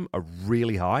this album are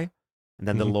really high, and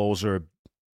then the Mhm. lows are.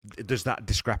 There's that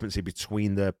discrepancy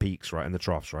between the peaks, right, and the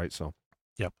troughs, right? So.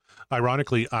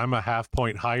 Ironically, I'm a half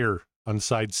point higher on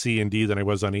Side C and D than I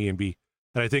was on A and B.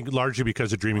 And I think largely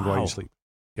because of Dreaming While Wow. You Sleep.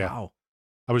 Yeah. Wow.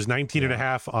 I was 19 and a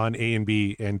half on A and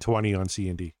B and 20 on C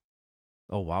and D.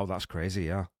 Oh, wow, that's crazy,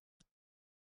 yeah.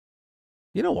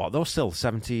 You know what, though, still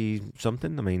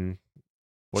 70-something? I mean...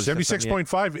 what is that,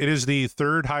 76.5. It is the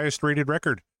third highest rated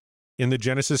record in the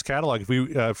Genesis catalog. If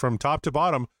we from top to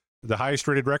bottom, the highest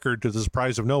rated record, to the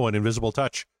surprise of no one, Invisible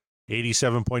Touch,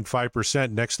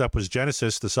 87.5%. Next up was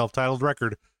Genesis, the self-titled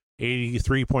record,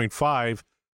 83.5.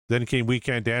 Then came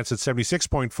Weekend Dance at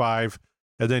 76.5,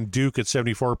 and then Duke at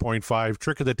 74.5,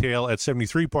 Trick of the Tail at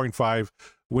 73.5,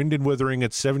 Wind and Withering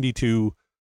at 72,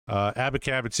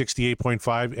 Abacab at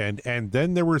 68.5, and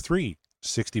then there were three,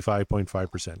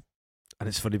 65.5%. And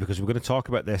it's funny because we're going to talk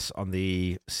about this on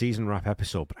the season wrap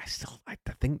episode, but I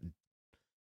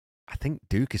think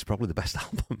Duke is probably the best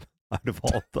album out of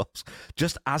all of those.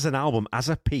 Just as an album, as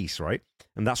a piece, right?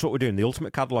 And that's what we're doing. The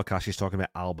Ultimate Catalog Cast is talking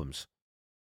about albums.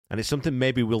 And it's something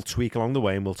maybe we'll tweak along the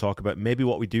way, and we'll talk about maybe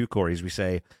what we do, Corey, is we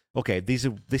say, okay, this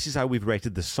is how we've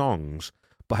rated the songs,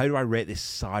 but how do I rate this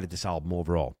side of this album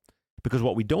overall? Because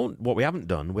what we haven't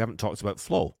done, we haven't talked about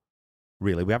flow,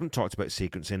 really. We haven't talked about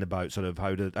sequencing, about sort of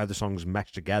how the songs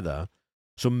mesh together.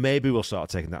 So maybe we'll start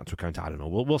taking that into account. I don't know.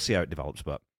 We'll see how it develops.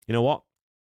 But you know what?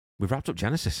 We've wrapped up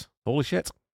Genesis. Holy shit.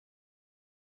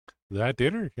 That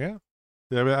dinner, yeah.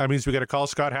 That means we got to call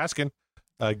Scott Haskin,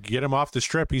 get him off the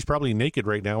strip. He's probably naked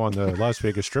right now on the Las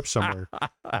Vegas Strip somewhere.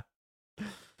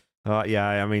 Yeah,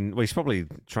 I mean, well, he's probably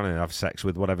trying to have sex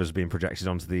with whatever's being projected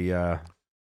onto the,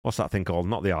 what's that thing called?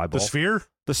 Not the eyeball. The sphere?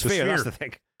 The sphere, that's the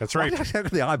thing. That's right. Why did I say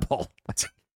the eyeball?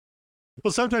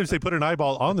 Well, sometimes they put an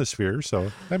eyeball on the sphere,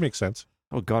 so that makes sense.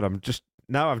 Oh, God, I'm just...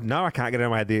 Now I can't get out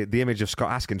of my head the image of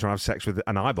Scott Askin trying to have sex with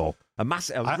an eyeball.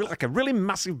 Like a really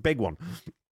massive big one.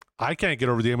 I can't get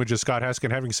over the image of Scott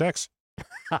Haskin having sex.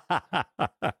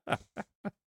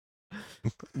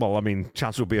 Well, I mean,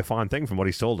 chance would be a fine thing from what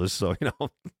he's told us, so, you know.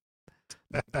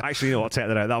 Actually, you know what? Take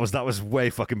that out. That was way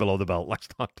fucking below the belt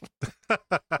last time.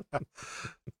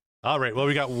 All right. Well,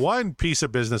 we got one piece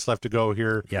of business left to go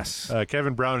here. Yes.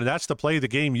 Kevin Brown, and that's to play the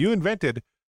game you invented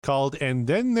called And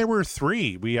Then There Were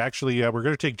Three. We actually, we're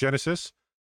going to take Genesis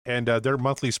and their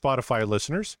monthly Spotify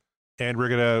listeners, and we're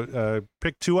going to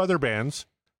pick two other bands,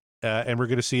 and we're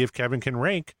going to see if Kevin can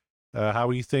rank how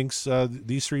he thinks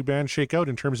these three bands shake out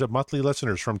in terms of monthly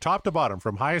listeners from top to bottom,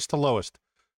 from highest to lowest.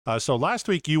 So last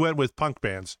week you went with punk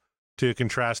bands to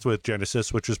contrast with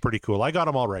Genesis, which was pretty cool. I got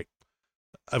them all right,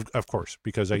 of course,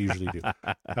 because I usually do.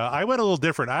 I went a little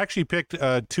different. I actually picked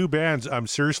two bands I'm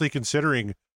seriously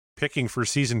considering picking for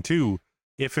season 2,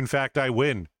 if in fact I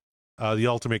win the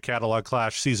Ultimate Catalog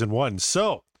Clash season 1.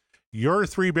 So your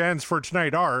three bands for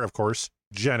tonight are, of course,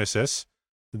 Genesis,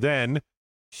 then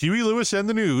Huey Lewis and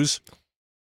the News,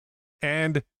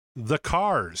 and The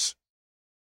Cars.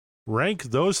 Rank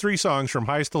those three songs from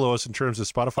highest to lowest in terms of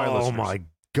Spotify listeners. Oh my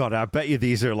God, I bet you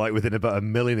these are like within about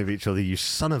 1 million of each other, you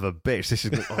son of a bitch. This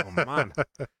is, oh man.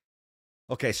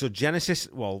 Okay, so Genesis,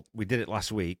 well, we did it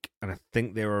last week, and I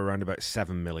think they were around about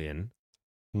 7 million.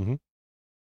 Mm-hmm.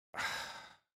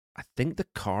 I think The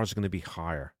Cars are going to be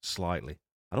higher, slightly.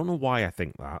 I don't know why I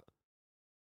think that,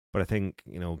 but I think,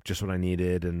 you know, Just What I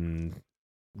Needed and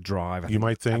Drive. You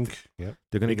might think, yeah,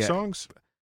 they're going to get songs.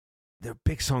 They're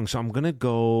big songs, so I'm going to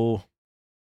go...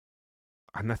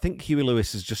 And I think Huey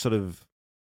Lewis is just sort of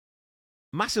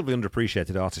massively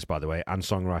underappreciated artist, by the way, and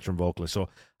songwriter and vocalist. So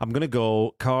I'm going to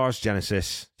go Cars,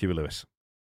 Genesis, Huey Lewis.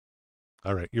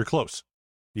 All right, you're close.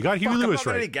 You got Huey Fuck, Lewis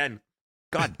I'm not right. again.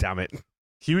 God damn it.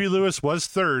 Huey Lewis was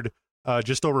third,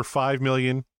 just over 5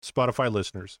 million Spotify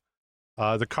listeners.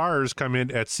 The Cars come in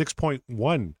at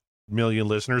 6.1 million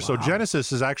listeners. Wow. So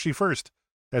Genesis is actually first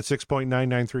at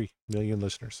 6.993 million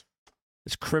listeners.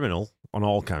 It's criminal on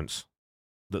all counts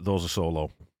that those are so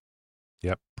low.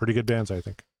 Yep, pretty good bands, I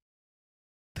think.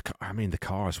 The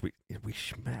Cars.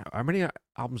 How many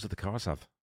albums do the Cars have?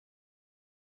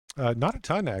 Not a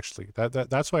ton, actually.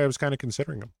 That's why I was kind of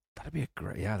considering them. That'd be a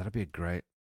great.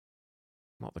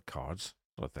 Not the Cards,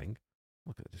 I think.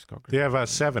 Look at the discography. They have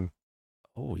 7.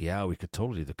 Oh yeah, we could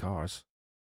totally do the Cars.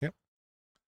 Yep.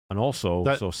 And also,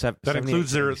 that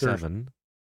includes their 7.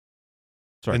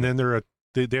 Sorry. And then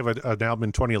they have an album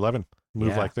in 2011,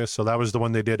 Move Like This. So that was the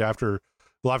one they did after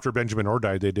Benjamin Orr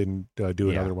died. They didn't do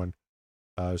another one.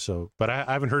 But I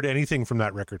haven't heard anything from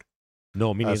that record.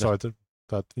 No, me neither. So I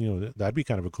thought that'd be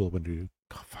kind of a cool one to do.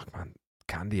 Oh, fuck, man.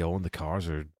 Candy O and the Cars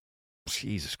are,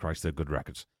 Jesus Christ, they're good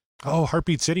records. Oh,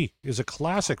 Heartbeat City is a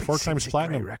classic, 4 times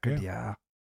platinum record. Yeah.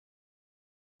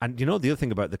 And the other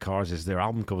thing about the Cars is their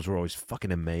album covers were always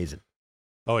fucking amazing.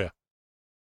 Oh yeah.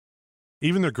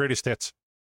 Even their greatest hits.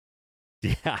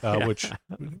 Yeah. Which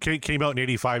came out in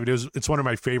 '85. It's one of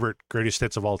my favorite greatest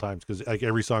hits of all time because like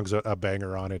every song's a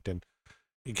banger on it, and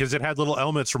because it had little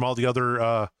elements from all the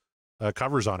other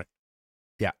covers on it.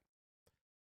 Yeah.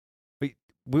 I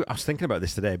was thinking about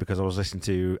this today because I was listening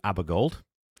to ABBA Gold.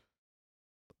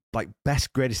 Like,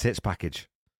 best greatest hits package.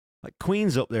 Like,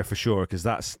 Queen's up there for sure because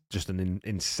that's just an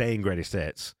insane greatest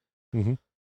hits. Mm-hmm.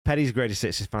 Petty's greatest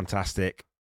hits is fantastic.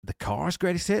 The Cars'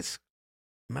 greatest hits,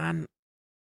 man,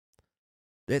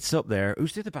 it's up there.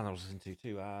 Who's the other band I was listening to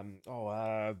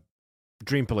too?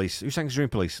 Dream Police. Who sang Dream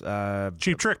Police?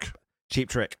 Cheap Trick. Cheap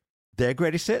Trick. Their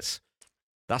greatest hits,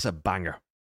 that's a banger.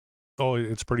 Oh,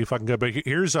 it's pretty fucking good. But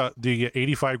here's the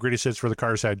 85 greatest hits for the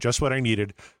Cars had Just What I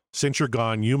Needed, Since You're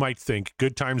Gone, You Might Think,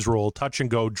 Good Times Roll, Touch and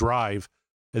Go, Drive.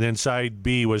 And then side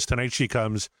B was Tonight She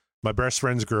Comes, My Best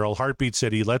Friend's Girl, Heartbeat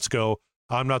City, Let's Go,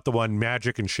 I'm Not the One,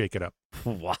 Magic, and Shake It Up.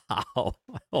 Wow.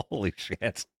 Holy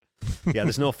shit. Yeah,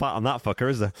 there's no fat on that fucker,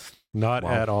 is there? Not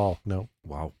at all, no.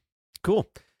 Wow. Cool.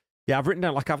 Yeah, I've written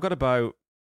down, I've got about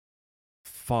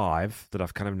 5 that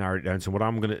I've kind of narrowed it down. So what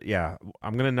I'm going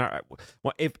to narrow,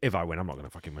 well, if I win, I'm not going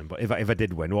to fucking win, but if I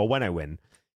did win, well, when I win,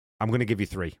 I'm going to give you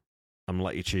 3. I'm going to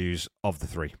let you choose of the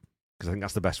 3 because I think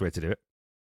that's the best way to do it.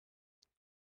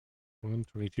 1,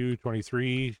 22,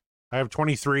 23. I have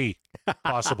 23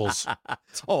 possibles.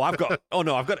 I've got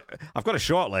a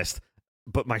short list,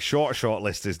 but my short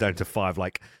list is down to 5,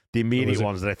 like the immediate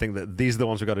ones that I think that these are the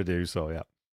ones we've got to do. So yeah.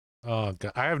 Oh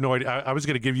God, I have no idea. I was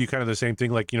going to give you kind of the same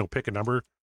thing, like pick a number,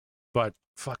 but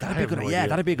fuck, that'd be a good idea. Yeah,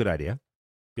 that'd be a good idea.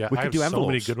 Yeah, we could do envelopes. So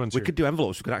many good ones. We could do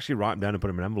envelopes. We could actually write them down and put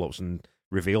them in envelopes and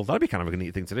reveal. That'd be kind of a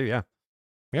neat thing to do. Yeah,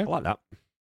 yeah, I like that.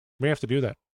 We have to do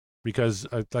that because,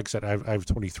 like I said, I have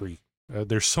 23.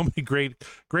 There's so many great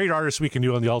artists we can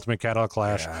do on the Ultimate Catalog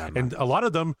Clash, and a lot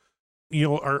of them,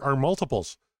 are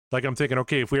multiples. Like I'm thinking,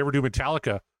 okay, if we ever do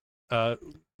Metallica,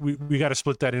 we got to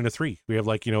split that into 3. We have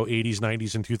 80s,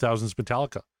 90s, and 2000s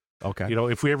Metallica. Okay.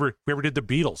 If we ever did the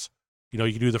Beatles, you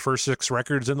can do the first 6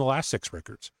 records and the last 6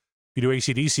 records. If you do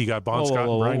AC/DC, you got Bon Scott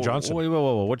and Brian Johnson.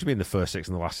 Whoa. What do you mean the first 6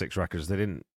 and the last 6 records? They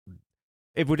didn't.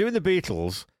 If we're doing the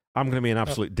Beatles, I'm going to be an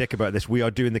absolute dick about this. We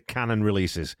are doing the canon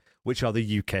releases, which are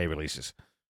the UK releases.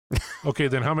 Okay,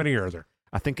 then how many are there?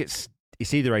 I think it's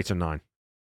either 8 or 9.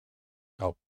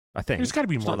 Oh. I think. There's got to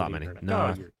be more. Not that many.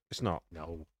 No, it's not.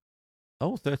 No.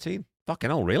 Oh, 13. Fucking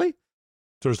hell, really?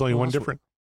 So there's only one different.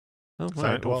 Oh,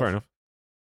 right. Well, fair enough.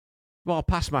 Well,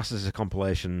 Past Masters is a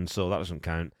compilation, so that doesn't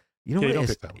count. You know what it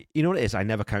is? You know what it is? I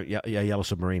never count Yellow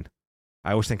Submarine.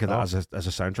 I always think of that as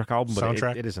a soundtrack album,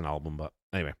 but it is an album. But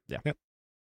anyway, yeah. Yep.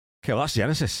 Okay, well, that's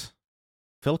Genesis.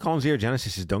 Phil Collins' Year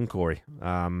Genesis is done, Corey.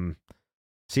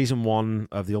 Season 1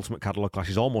 of the Ultimate Catalog Clash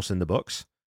is almost in the books.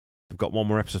 We've got one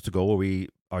more episode to go where we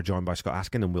are joined by Scott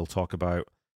Askin, and we'll talk about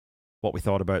what we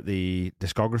thought about the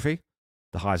discography,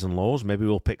 the highs and lows. Maybe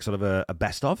we'll pick sort of a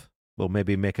best of. We'll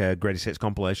maybe make a greatest hits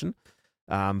compilation.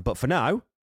 But for now,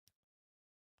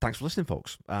 thanks for listening,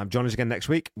 folks. Join us again next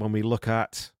week when we look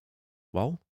at,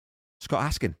 well, Scott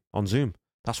Askin on Zoom.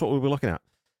 That's what we'll be looking at.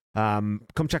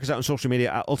 Come check us out on social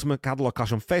media at Ultimate Catalog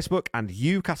Clash on Facebook and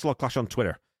You Catalog Clash on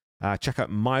Twitter. Check out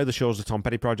my other shows, The Tom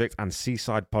Petty Project and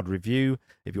Seaside Pod Review.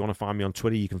 If you want to find me on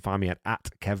Twitter, you can find me at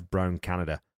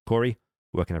KevBrownCanada. Corey,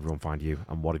 where can everyone find you,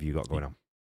 and what have you got going on?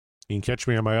 You can catch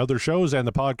me on my other shows and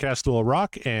the podcast Will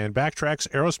Rock and Backtracks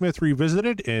Aerosmith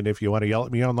Revisited. And if you want to yell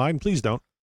at me online, please don't.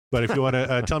 But if you want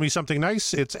to tell me something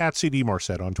nice, it's at CD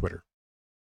Morset on Twitter.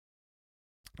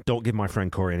 Don't give my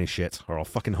friend Corey any shit, or I'll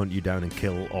fucking hunt you down and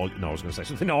kill all... No, I was going to say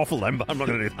something awful then, but I'm not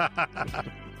going to do that.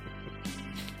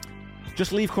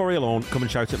 Just leave Corey alone, come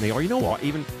and shout at me. Or you know what?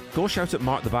 Even go shout at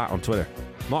Mark the Bat on Twitter.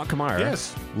 Mark Kamara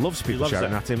loves people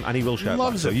shouting at him, and he will shout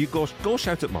back. So you go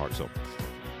shout at Mark. So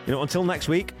You know, until next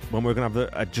week, when we're going to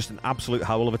have just an absolute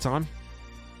howl of a time,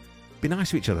 be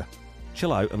nice to each other.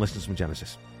 Chill out and listen to some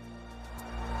Genesis.